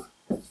 2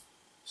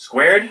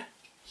 squared.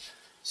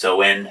 So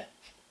when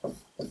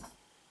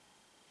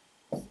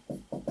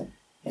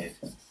if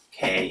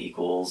K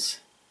equals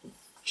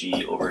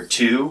G over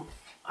 2,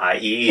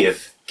 i.e.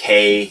 if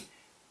K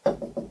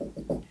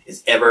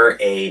is ever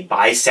a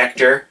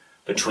bisector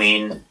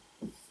between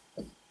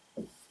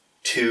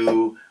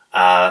two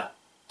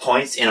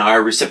points in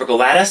our reciprocal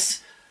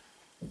lattice,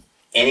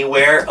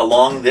 anywhere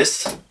along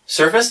this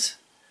surface,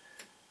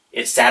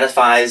 it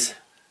satisfies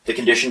the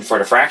condition for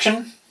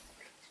diffraction.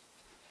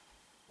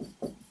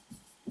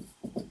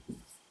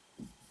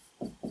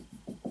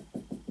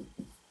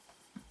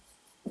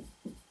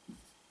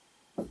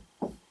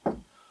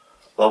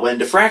 Well, when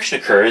diffraction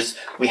occurs,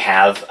 we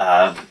have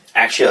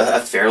actually a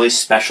fairly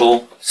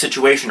special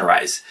situation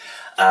arise.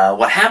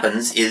 What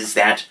happens is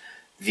that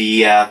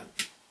the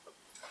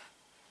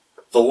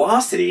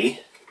velocity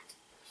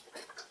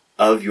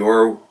of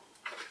your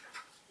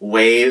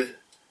wave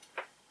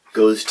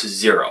goes to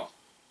 0.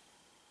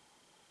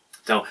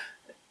 So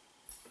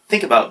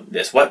think about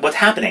this. What's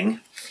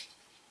happening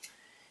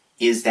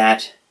is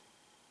that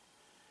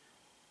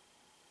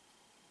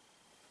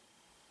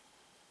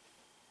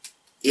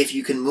if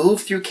you can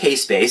move through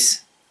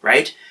k-space,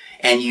 right,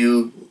 and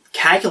you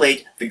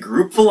calculate the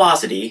group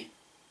velocity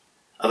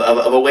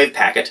of a wave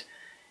packet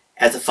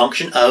as a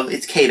function of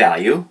its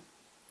k-value,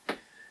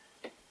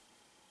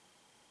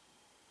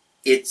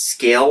 it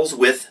scales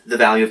with the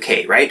value of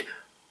k, right?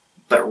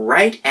 But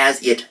right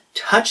as it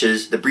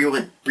touches the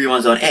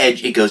Brillioun zone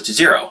edge, it goes to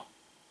 0.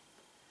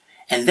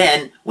 And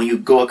then, when you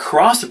go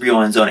across the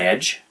Brillioun zone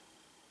edge,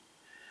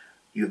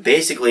 you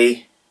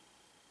basically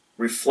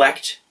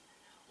reflect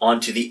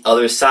onto the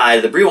other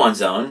side of the Brillioun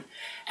zone,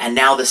 and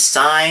now the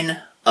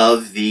sign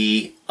of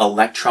the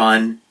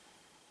electron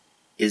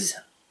is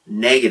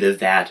negative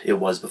that it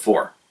was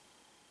before.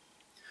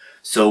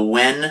 So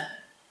when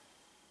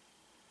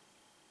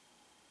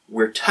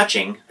we're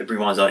touching the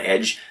Brillioun zone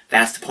edge,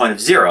 that's the point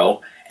of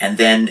 0, and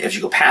then if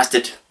you go past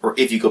it, or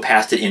if you go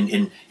past it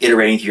in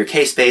iterating through your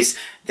k-space,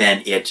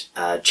 then it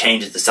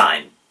changes the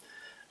sign.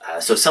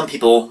 So some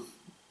people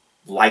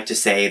like to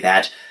say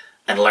that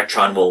an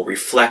electron will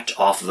reflect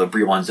off of a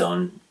Brillioun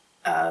zone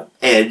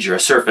edge or a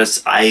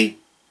surface. I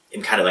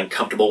am kind of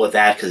uncomfortable with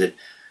that because it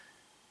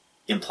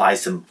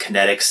implies some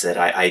kinetics that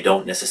I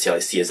don't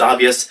necessarily see as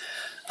obvious,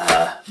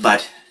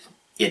 but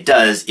it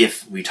does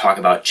if we talk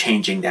about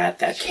changing that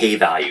k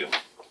value.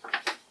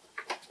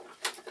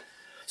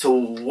 So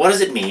what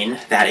does it mean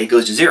that it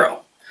goes to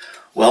 0?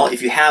 Well,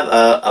 if you have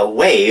a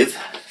wave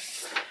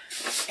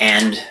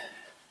and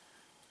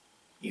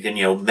you can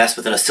mess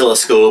with an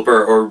oscilloscope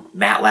or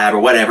MATLAB or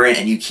whatever,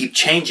 and you keep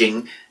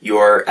changing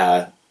your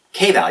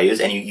k values,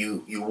 and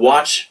you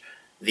watch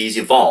these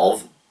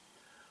evolve.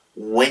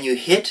 When you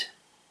hit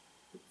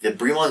the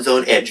Brillioun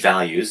zone edge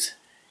values,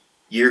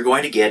 you're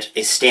going to get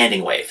a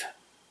standing wave,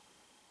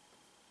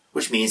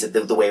 which means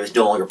that the wave is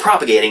no longer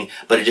propagating,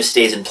 but it just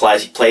stays in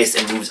place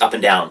and moves up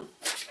and down.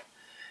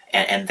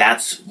 And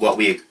that's what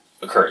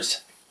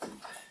occurs.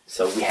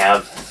 So we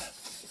have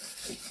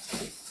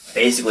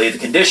basically the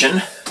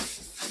condition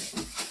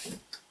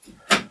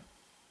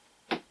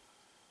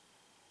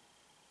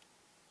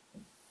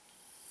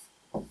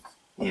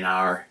in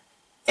our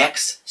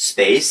x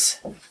space,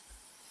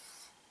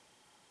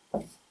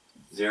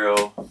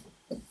 0,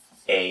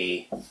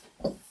 a,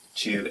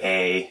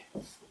 2a,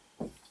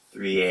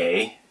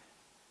 3a,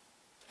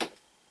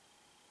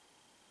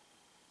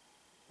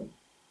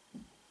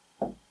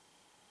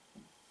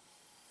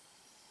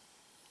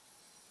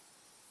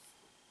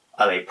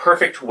 of a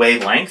perfect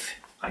wavelength,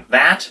 like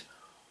that,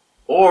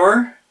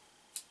 or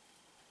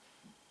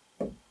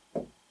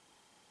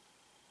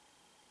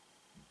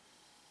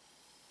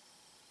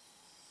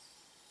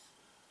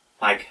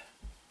like,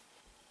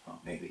 oh,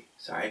 maybe,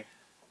 sorry,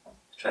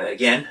 let's try that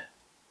again.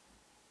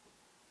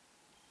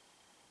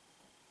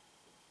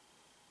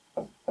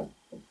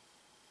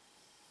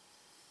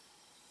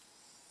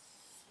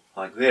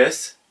 Like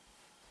this.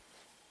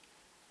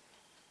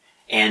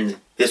 And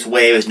this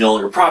wave is no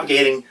longer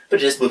propagating, but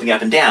just moving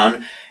up and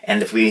down.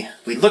 And if we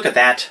look at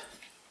that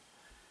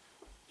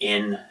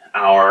in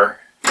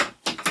our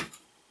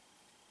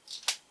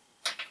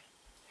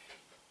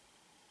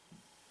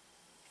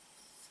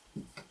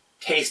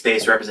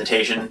k-space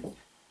representation,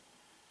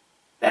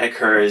 that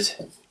occurs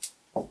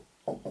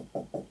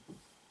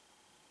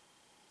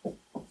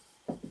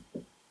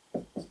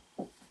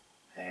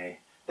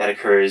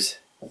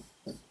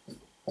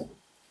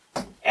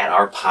at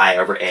our pi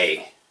over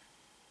a.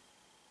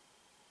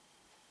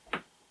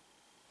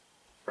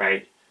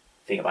 Right?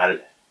 Think about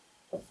it.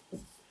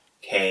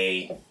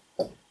 K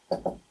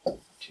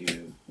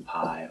to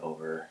pi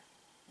over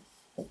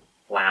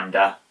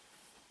lambda.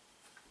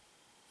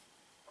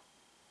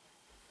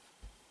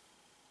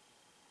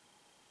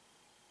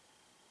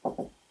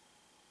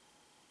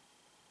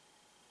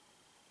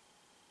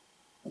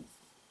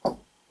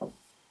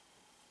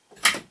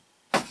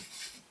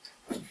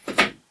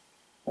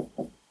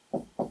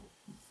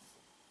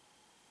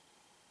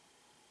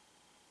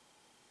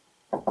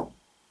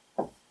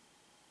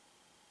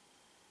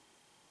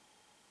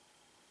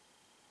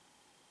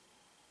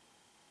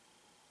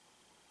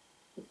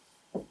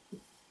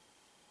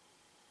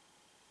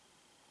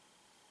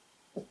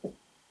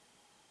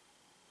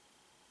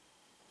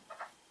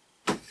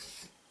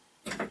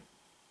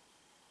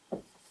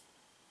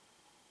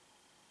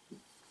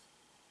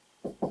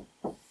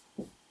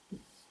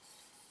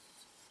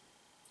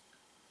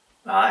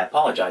 I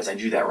apologize, I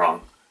drew that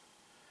wrong.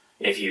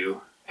 If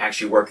you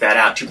actually work that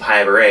out, 2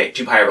 pi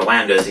over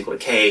lambda is equal to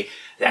k,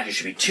 that actually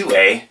should be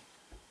 2a.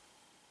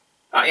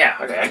 Oh yeah,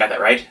 okay, I got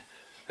that right.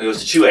 It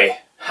goes to 2a.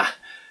 Ha!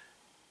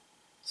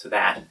 So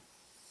that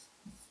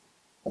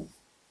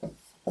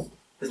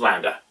is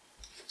lambda.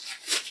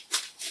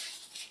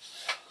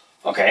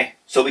 Okay,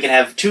 So we can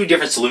have two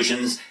different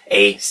solutions,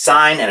 a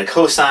sine and a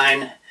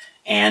cosine,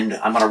 and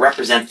I'm going to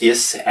represent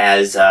this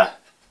as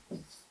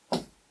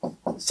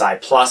psi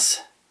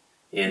plus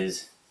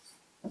is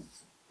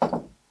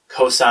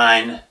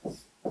cosine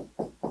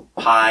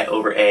pi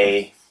over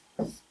a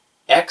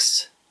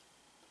x,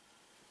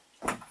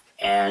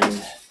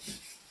 and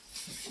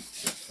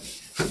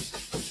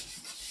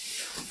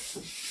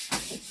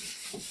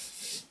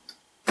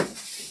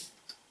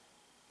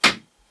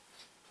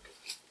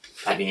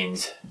that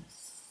means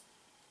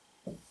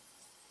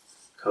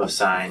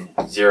cosine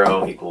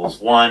 0 equals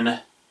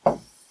 1,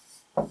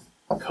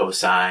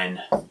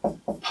 cosine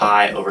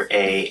pi over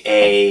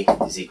a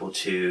is equal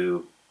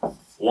to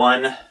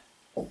 1,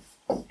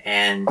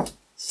 and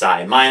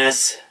psi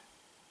minus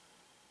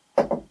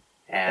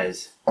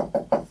as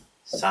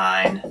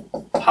sine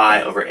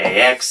pi over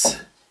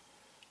ax,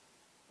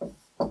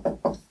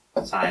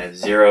 sine of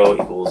 0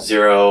 equals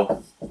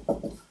 0,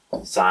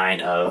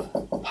 sine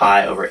of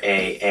pi over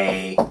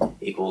a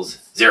equals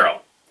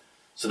 0.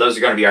 So those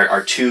are going to be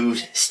our two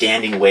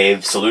standing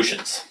wave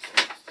solutions.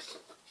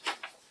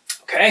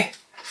 Okay?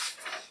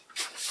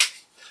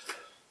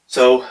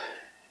 So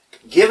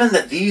given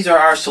that these are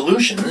our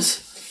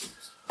solutions,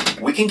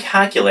 we can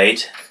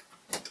calculate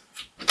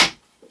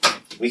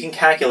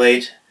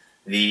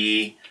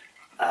the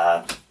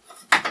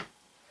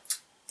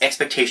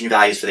expectation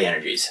values for the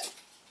energies.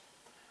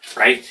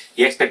 Right?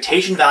 The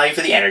expectation value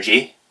for the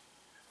energy,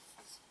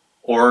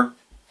 or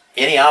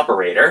any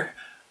operator,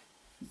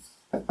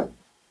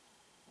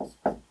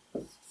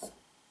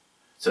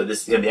 so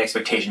this is going to be the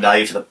expectation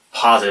value for the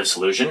positive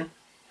solution,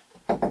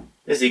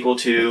 is equal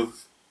to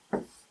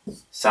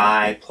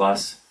psi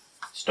plus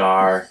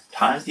star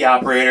times the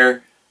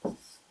operator,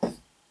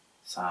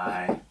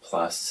 psi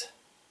plus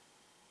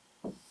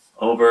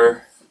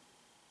over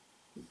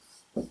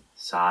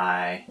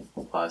psi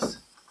plus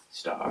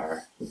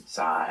star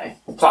psi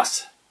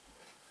plus.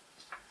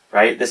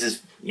 Right? This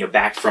is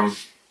back from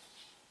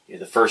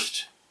the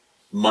first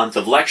month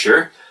of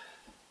lecture,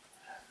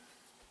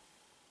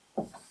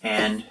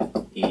 and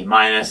E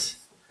minus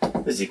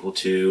is equal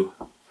to,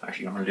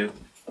 actually I'm going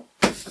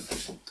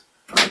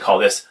to call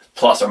this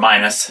plus or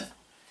minus,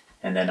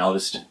 and then I'll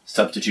just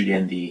substitute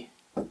in the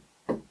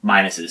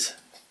minuses.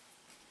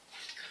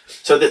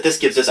 So that this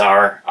gives us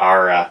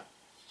our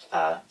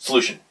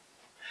solution.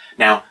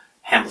 Now,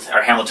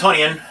 our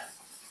Hamiltonian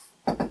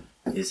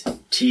is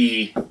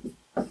T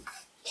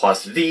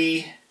plus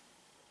V.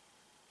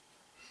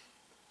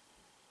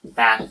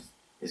 That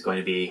is going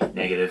to be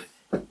negative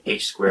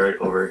h squared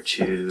over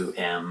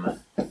 2m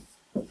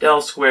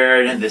del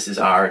squared, and this is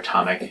our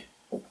atomic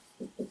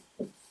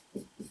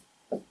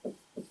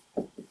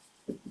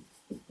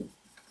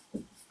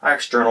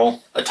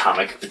external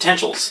atomic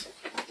potentials.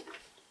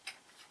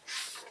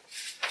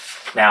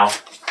 Now,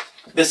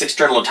 this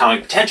external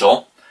atomic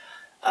potential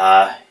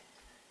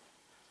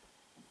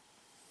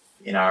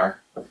in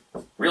our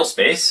real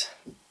space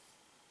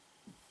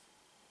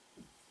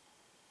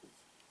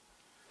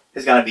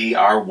is going to be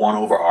our 1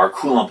 over r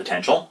Coulomb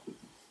potential.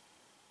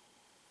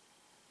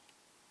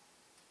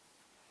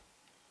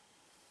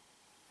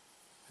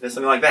 It's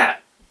something like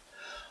that.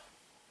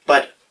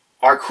 But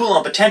our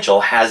Coulomb potential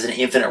has an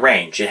infinite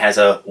range. It has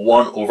a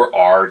 1 over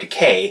r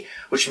decay,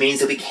 which means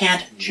that we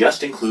can't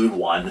just include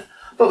 1,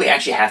 but we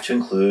actually have to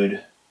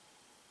include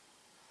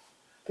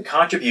the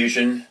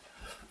contribution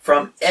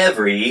from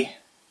every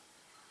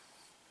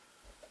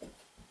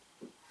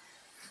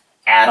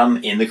atom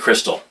in the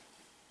crystal.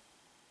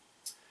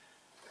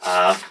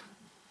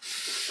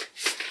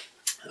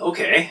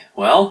 Okay,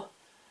 well,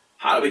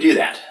 how do we do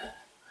that?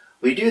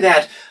 We do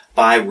that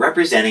by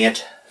representing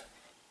it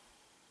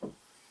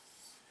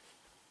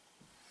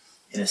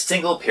in a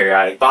single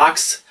periodic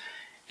box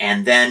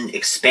and then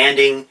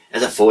expanding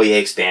as a Fourier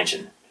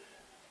expansion.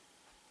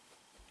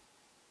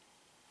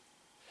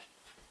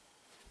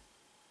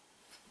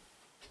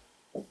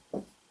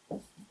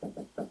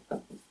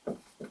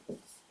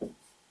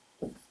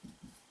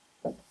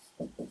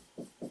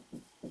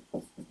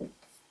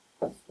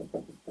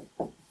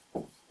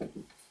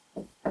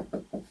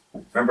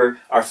 Remember,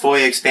 our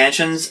Fourier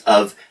expansions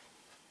of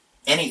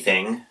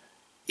anything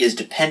is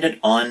dependent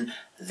on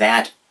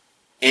that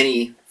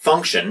any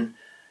function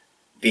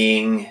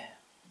being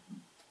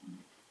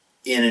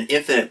in an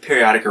infinite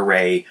periodic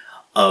array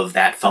of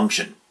that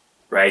function,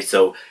 right?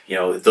 So,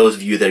 those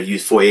of you that have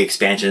used Fourier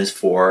expansions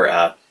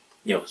for,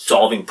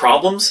 solving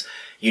problems,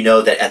 you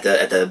know that at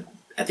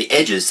the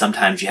edges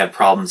sometimes you have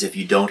problems if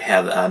you don't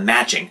have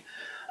matching.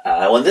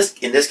 Well, in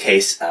this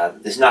case,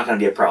 this is not going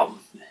to be a problem.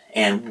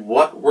 And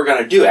what we're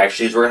going to do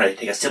actually is we're going to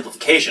take a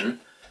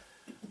simplification.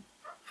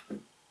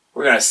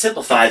 We're going to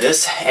simplify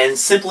this and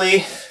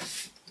simply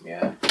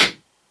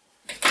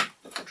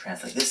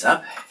translate this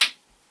up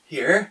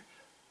here.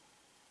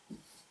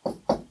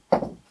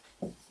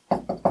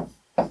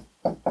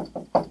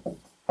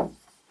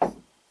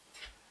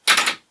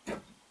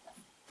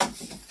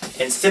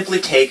 And simply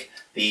take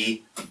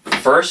the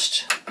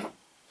first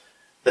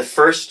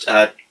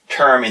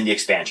term in the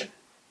expansion.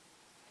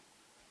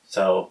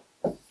 So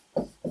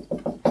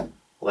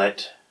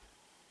let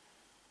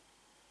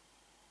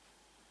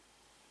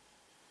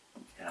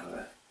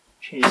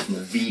change this from a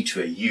V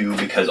to a U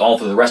because all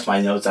through the rest of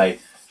my notes I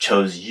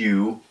chose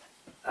U.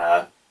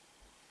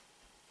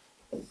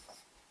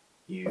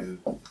 U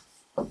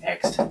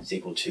x is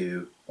equal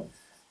to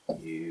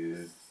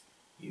U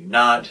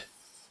naught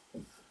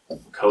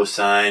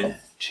cosine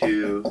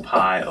 2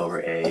 pi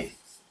over a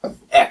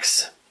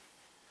x.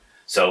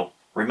 So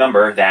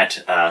remember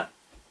that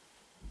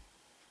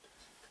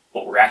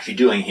what we're actually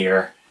doing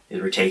here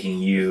is we're taking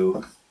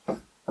U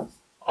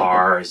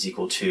r is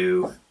equal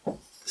to the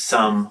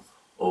sum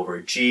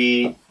over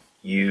G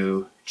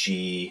U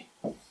G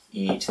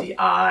e to the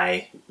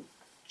I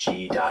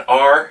G dot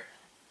r,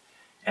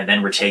 and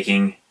then we're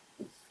taking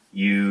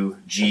U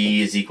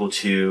G is equal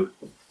to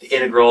the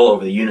integral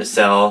over the unit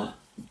cell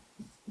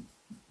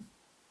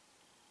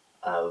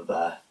of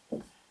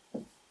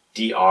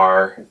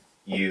dr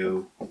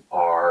U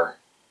r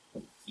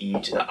e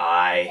to the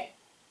I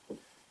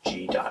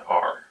G dot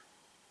r.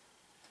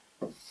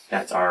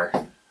 That's our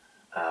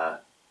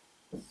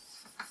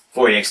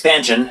Fourier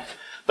expansion.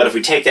 But if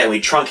we take that and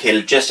we truncate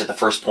it just at the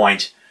first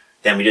point,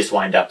 then we just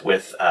wind up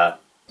with a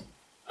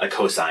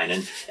cosine.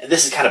 And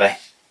this is kind of a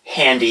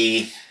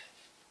handy,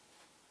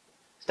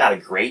 it's not a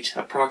great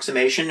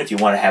approximation if you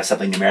want to have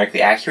something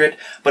numerically accurate,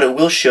 but it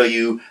will show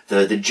you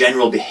the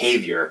general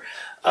behavior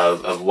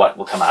of what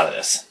will come out of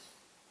this.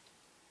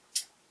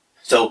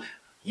 So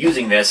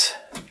using this,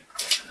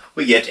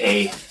 we get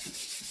a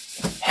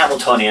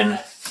Hamiltonian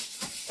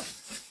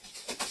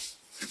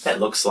that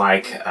looks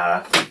like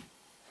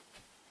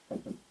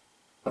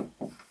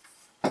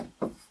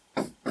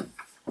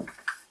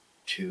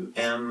to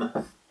m,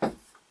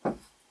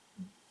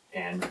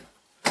 and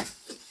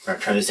we're going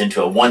to turn this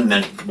into a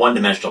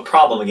one-dimensional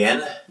problem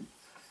again.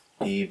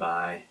 D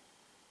by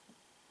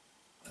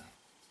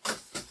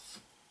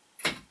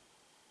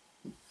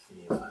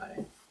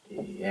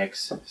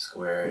dx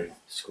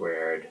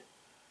squared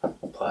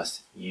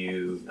plus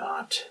u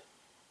naught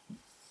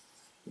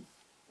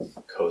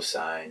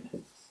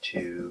cosine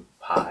 2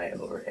 pi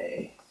over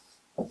a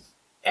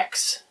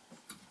x.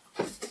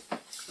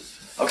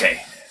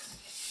 Okay.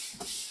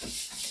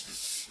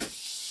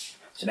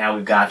 So now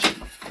we've got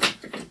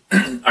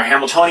our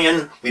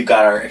Hamiltonian, we've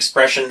got our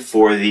expression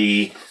for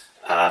the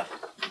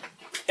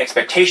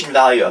expectation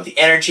value of the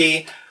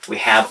energy, we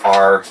have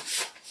our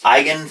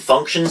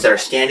eigenfunctions that are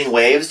standing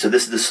waves, so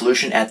this is the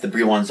solution at the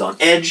Brillioun zone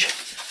edge,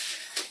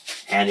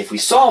 and if we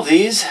solve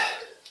these,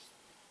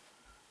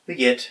 we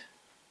get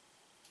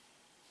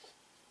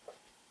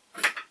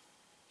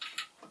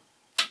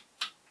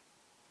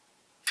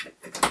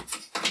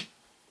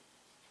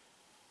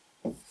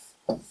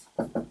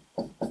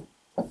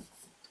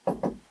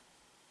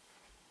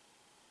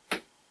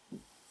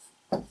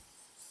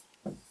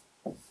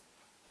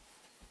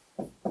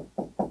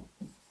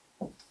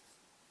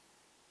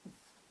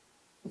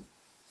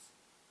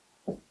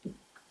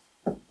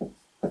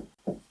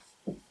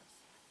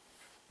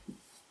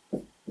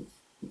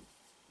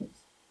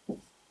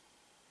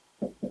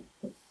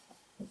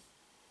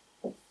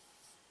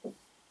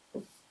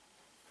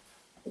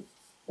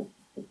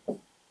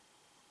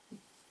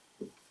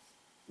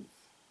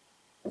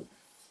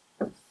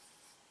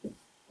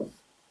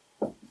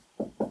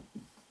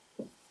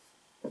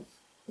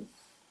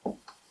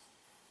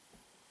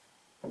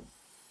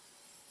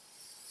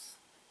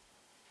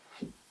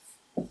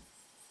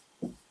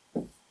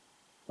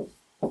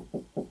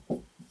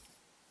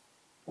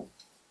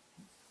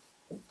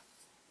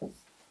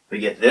we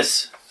get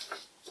this,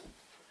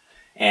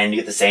 and you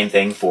get the same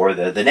thing for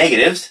the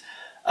negatives.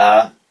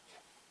 And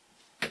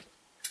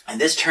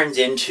this turns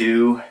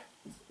into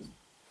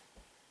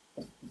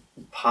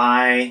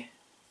pi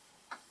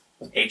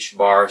h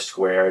bar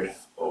squared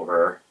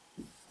over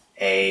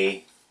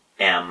a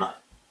m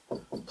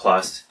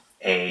plus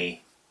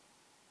a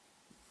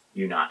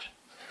u naught.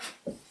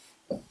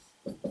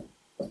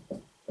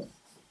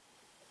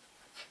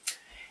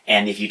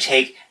 And if you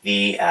take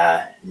the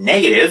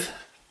negative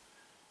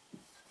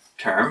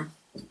term,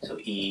 so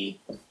E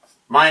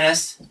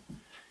minus,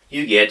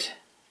 you get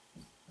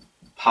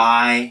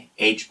pi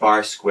h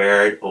bar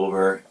squared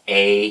over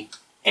a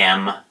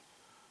m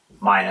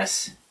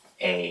minus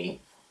a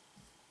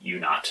u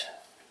naught.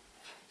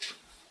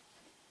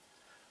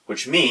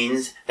 Which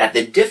means that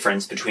the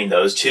difference between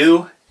those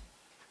two,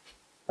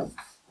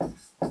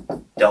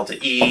 delta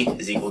E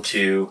is equal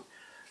to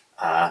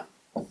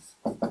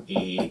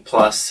E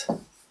plus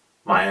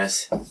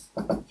minus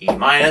E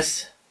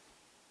minus,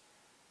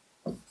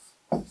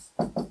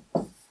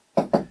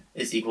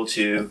 is equal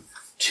to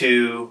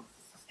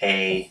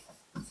 2a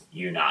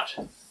u naught.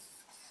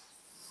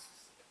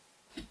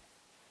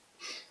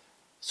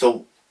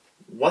 So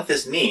what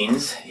this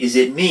means is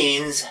it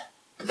means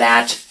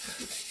that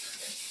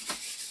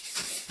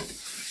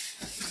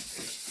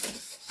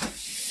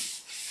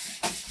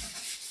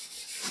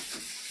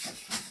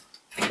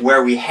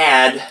where we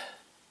had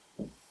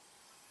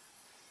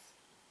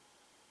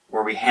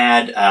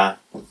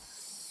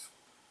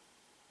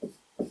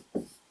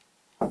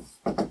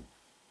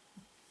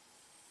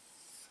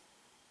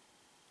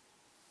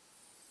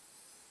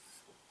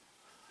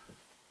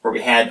where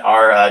we had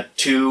our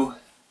 2,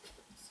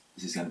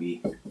 this is going to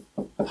be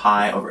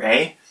pi over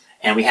a,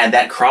 and we had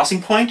that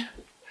crossing point.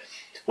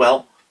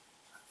 Well,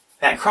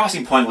 that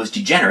crossing point was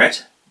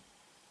degenerate,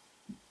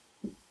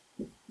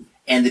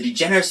 and the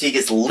degeneracy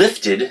gets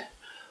lifted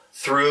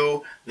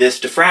through this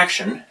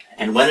diffraction,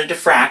 and when it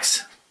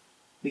diffracts,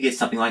 we get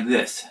something like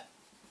this.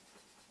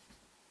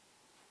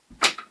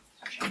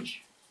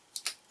 Change.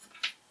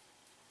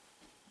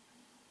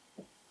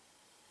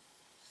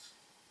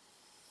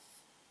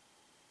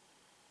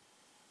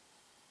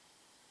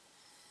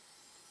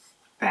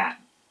 That.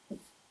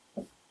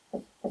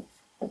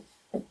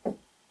 And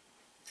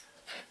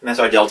that's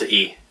our delta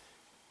E.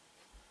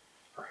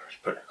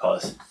 Call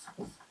this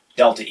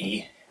delta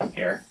E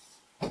here.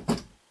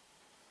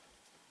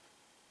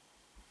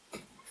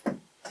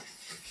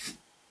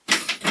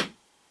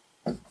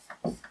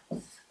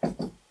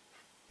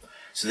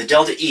 So the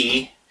delta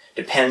E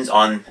depends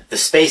on the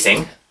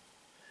spacing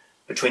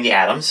between the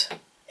atoms,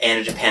 and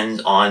it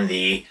depends on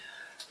the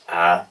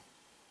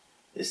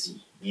this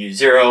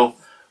U0,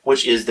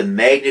 which is the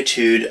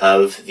magnitude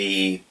of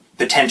the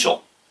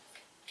potential.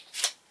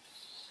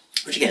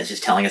 Which again is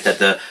just telling us that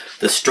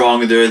the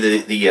stronger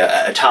the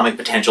atomic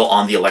potential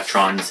on the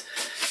electrons,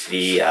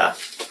 the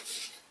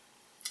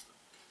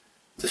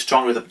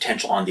stronger the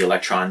potential on the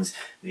electrons,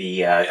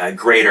 the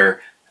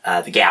greater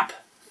the gap.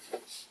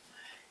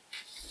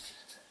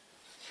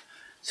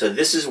 So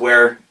this is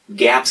where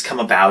gaps come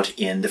about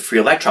in the free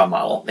electron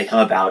model. They come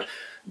about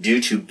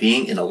due to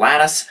being in a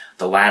lattice.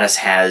 The lattice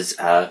has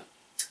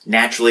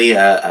naturally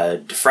a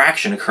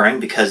diffraction occurring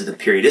because of the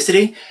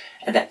periodicity,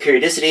 and that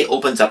periodicity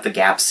opens up the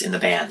gaps in the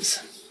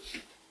bands.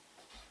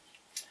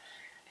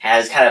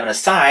 As kind of an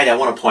aside, I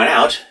want to point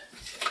out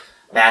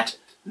that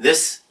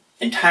this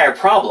entire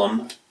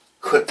problem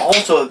could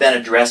also have been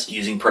addressed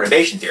using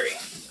perturbation theory.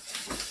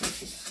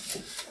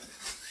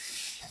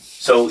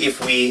 So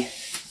if we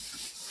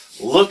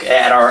look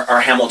at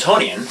our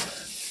Hamiltonian,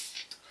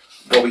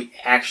 what we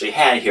actually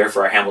had here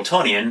for our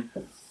Hamiltonian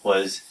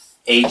was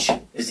H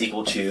is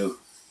equal to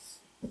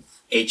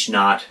H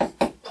naught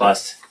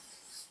plus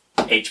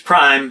H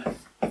prime.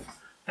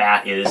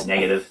 That is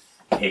negative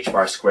H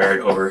bar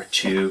squared over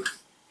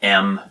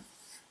 2m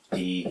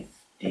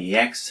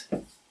dx.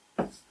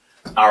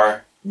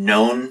 Our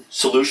known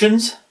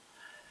solutions.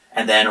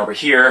 And then over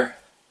here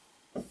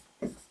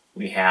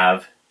we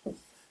have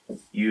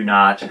U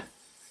naught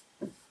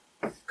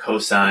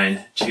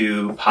cosine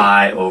 2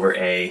 pi over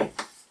a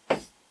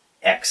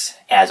x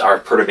as our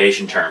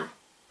perturbation term.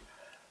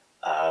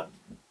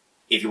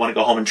 If you want to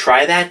go home and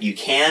try that, you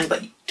can,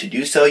 but to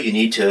do so you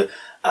need to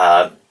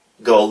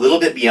go a little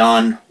bit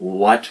beyond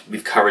what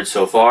we've covered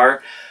so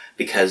far,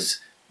 because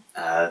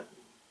the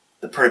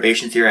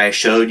perturbation theory I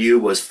showed you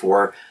was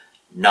for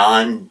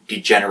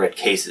non-degenerate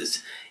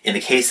cases. In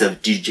the case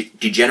of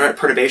degenerate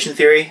perturbation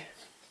theory,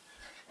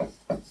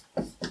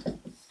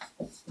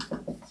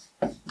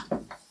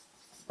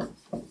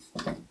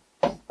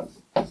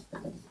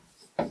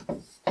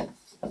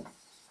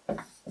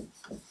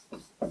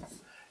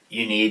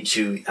 you need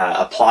to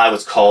apply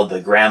what's called the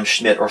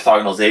Gram-Schmidt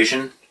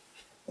orthogonalization.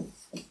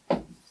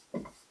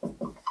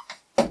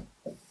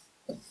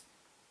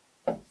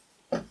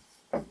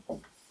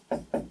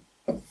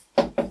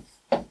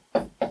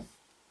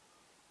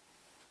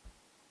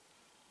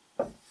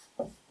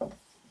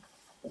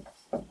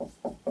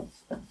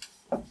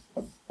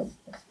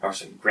 Or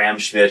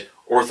Gram-Schmidt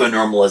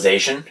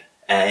orthonormalization,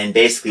 and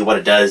basically what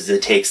it does is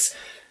it takes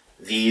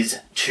these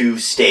two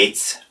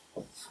states,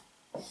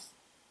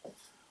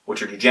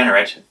 which are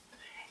degenerate,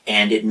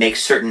 and it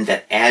makes certain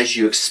that as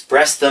you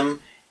express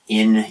them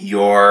in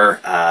your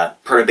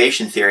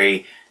perturbation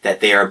theory,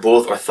 that they are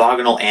both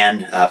orthogonal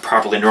and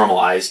properly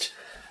normalized.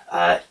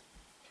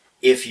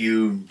 If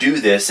you do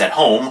this at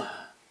home,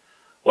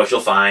 what you'll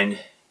find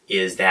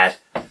is that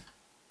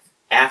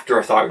after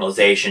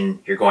orthogonalization,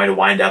 you're going to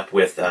wind up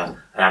with, and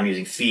I'm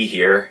using phi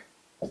here.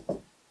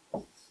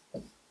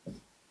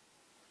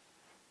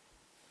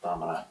 I'm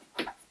gonna,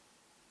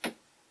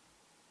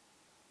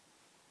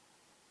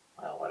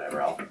 well,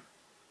 whatever,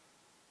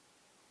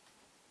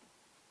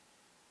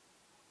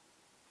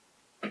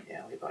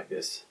 yeah, leave it like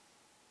this.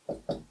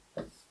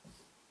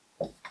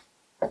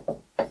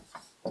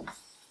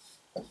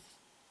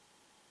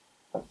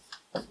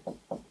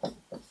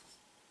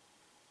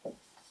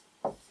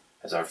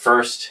 As our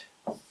first,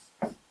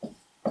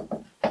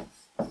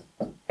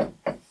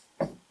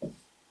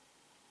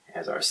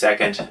 as our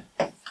second,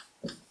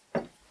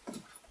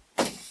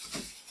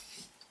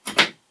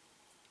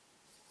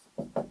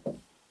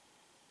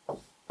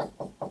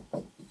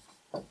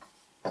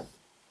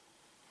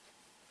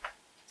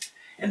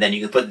 and then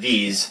you can put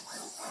these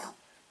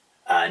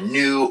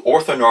new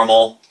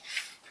orthonormal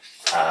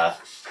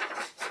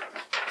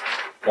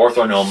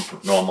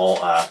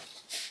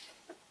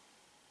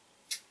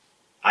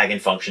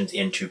eigenfunctions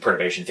into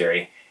perturbation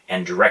theory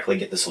and directly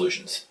get the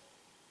solutions.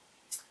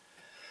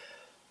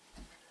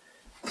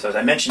 So as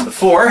I mentioned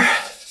before,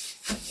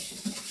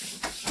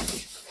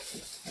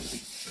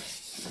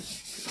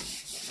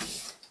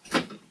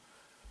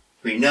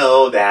 we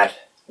know that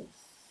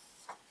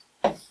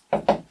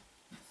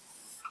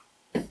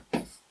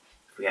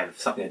we have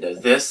something that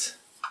does this,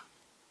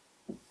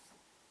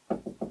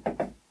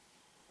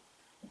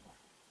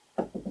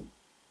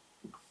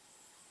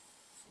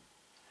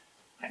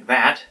 like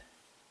that,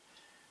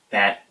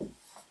 that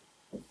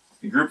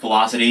the group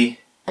velocity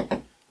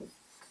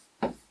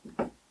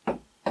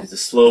is the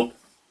slope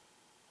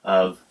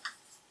of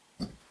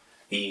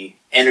the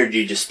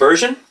energy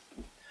dispersion.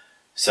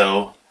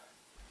 So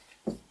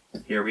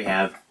here we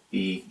have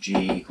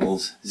Vg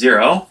equals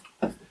 0.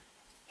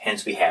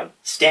 Hence we have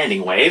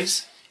standing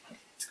waves.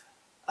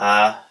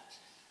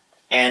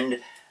 And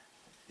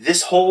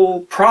this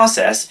whole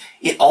process,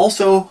 it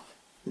also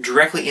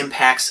directly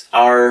impacts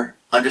our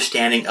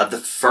understanding of the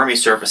Fermi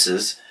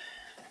surfaces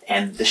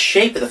and the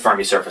shape of the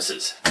Fermi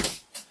surfaces.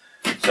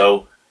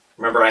 So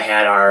remember I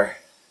had I'm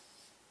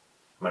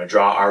going to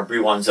draw our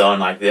Brillioun zone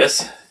like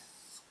this.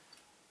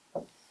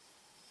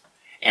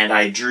 And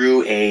I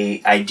drew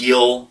a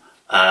ideal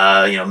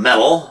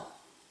metal.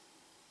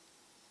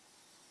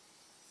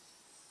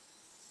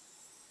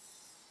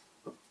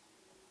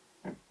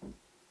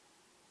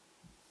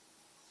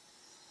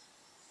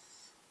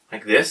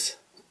 Like this.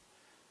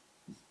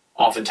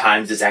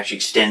 Oftentimes this actually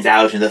extends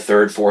out in the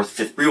 3rd, 4th,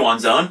 5th Brillioun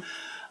zone.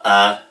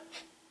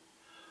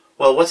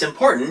 Well, what's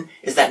important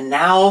is that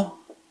now,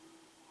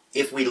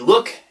 if we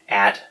look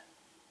at,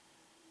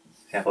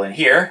 for example, in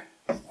here,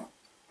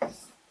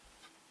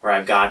 where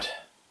I've got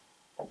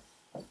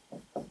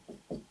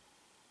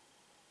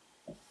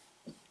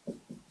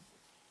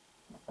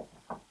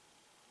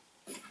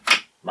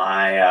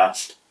my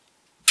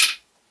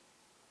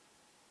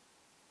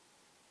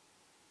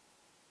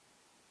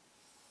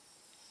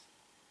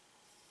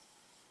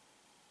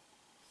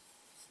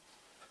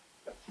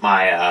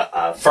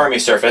Fermi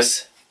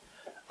surface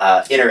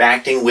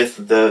interacting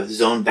with the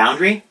zone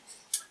boundary.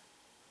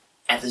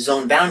 At the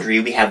zone boundary,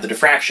 we have the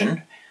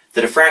diffraction.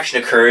 The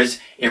diffraction occurs,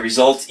 it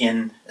results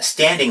in a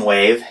standing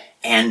wave,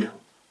 and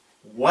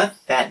what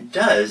that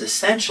does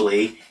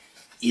essentially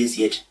is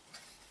it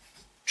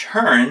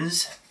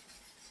turns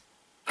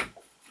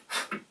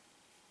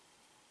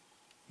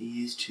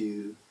these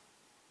two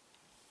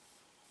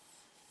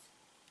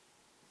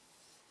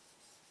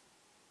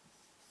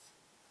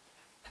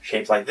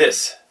shapes like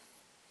this.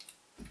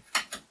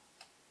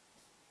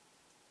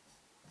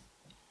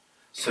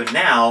 So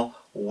now,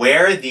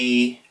 where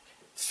the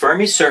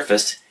Fermi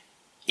surface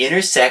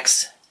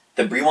intersects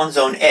the Brillioun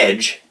zone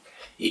edge,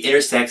 it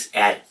intersects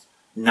at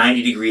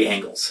 90-degree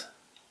angles.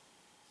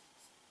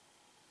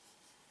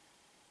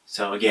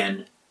 So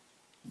again,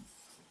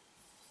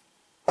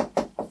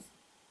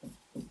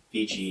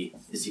 Vg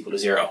is equal to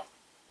 0.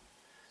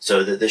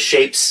 So the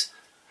shapes,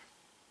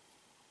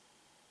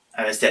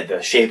 as I said,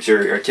 the shapes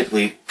are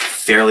typically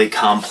fairly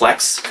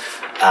complex.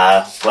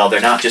 Well, they're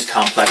not just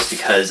complex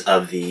because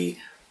of the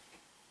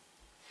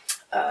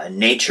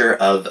nature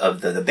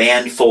of the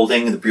band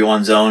folding, the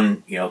Brillioun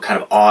zone,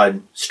 kind of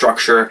odd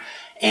structure,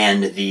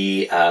 and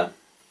the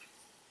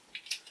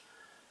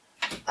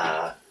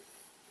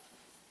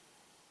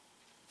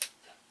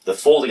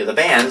folding of the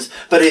bands,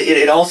 but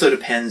it also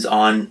depends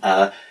on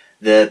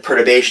the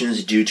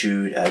perturbations due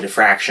to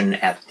diffraction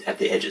at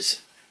the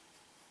edges.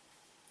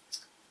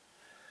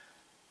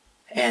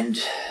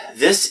 And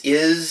this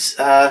is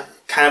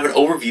kind of an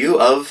overview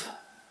of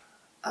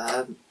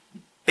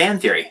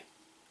band theory.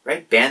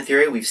 Right? Band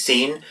theory, we've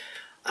seen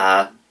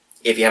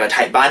if you have a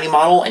tight binding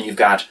model and you've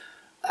got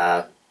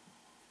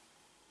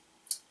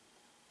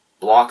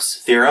Bloch's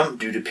theorem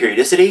due to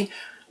periodicity,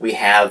 we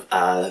have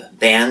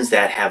bands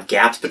that have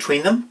gaps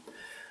between them.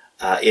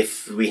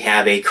 If we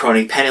have a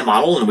Kronig-Pennant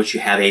model in which you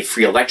have a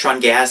free electron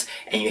gas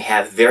and you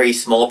have very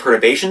small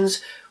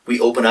perturbations, we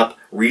open up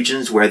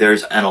regions where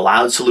there's an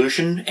allowed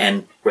solution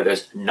and where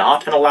there's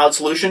not an allowed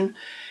solution.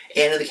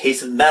 And in the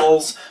case of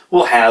metals,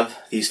 we'll have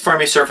these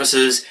Fermi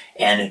surfaces,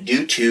 and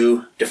due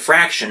to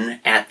diffraction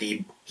at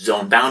the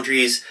zone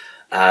boundaries,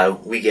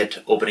 we get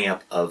opening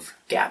up of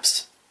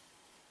gaps.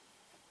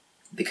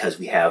 Because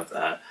we have,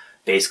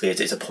 basically,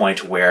 it's a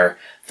point where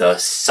the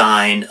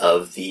sign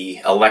of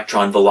the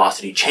electron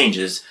velocity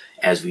changes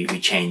as we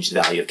change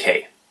the value of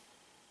k.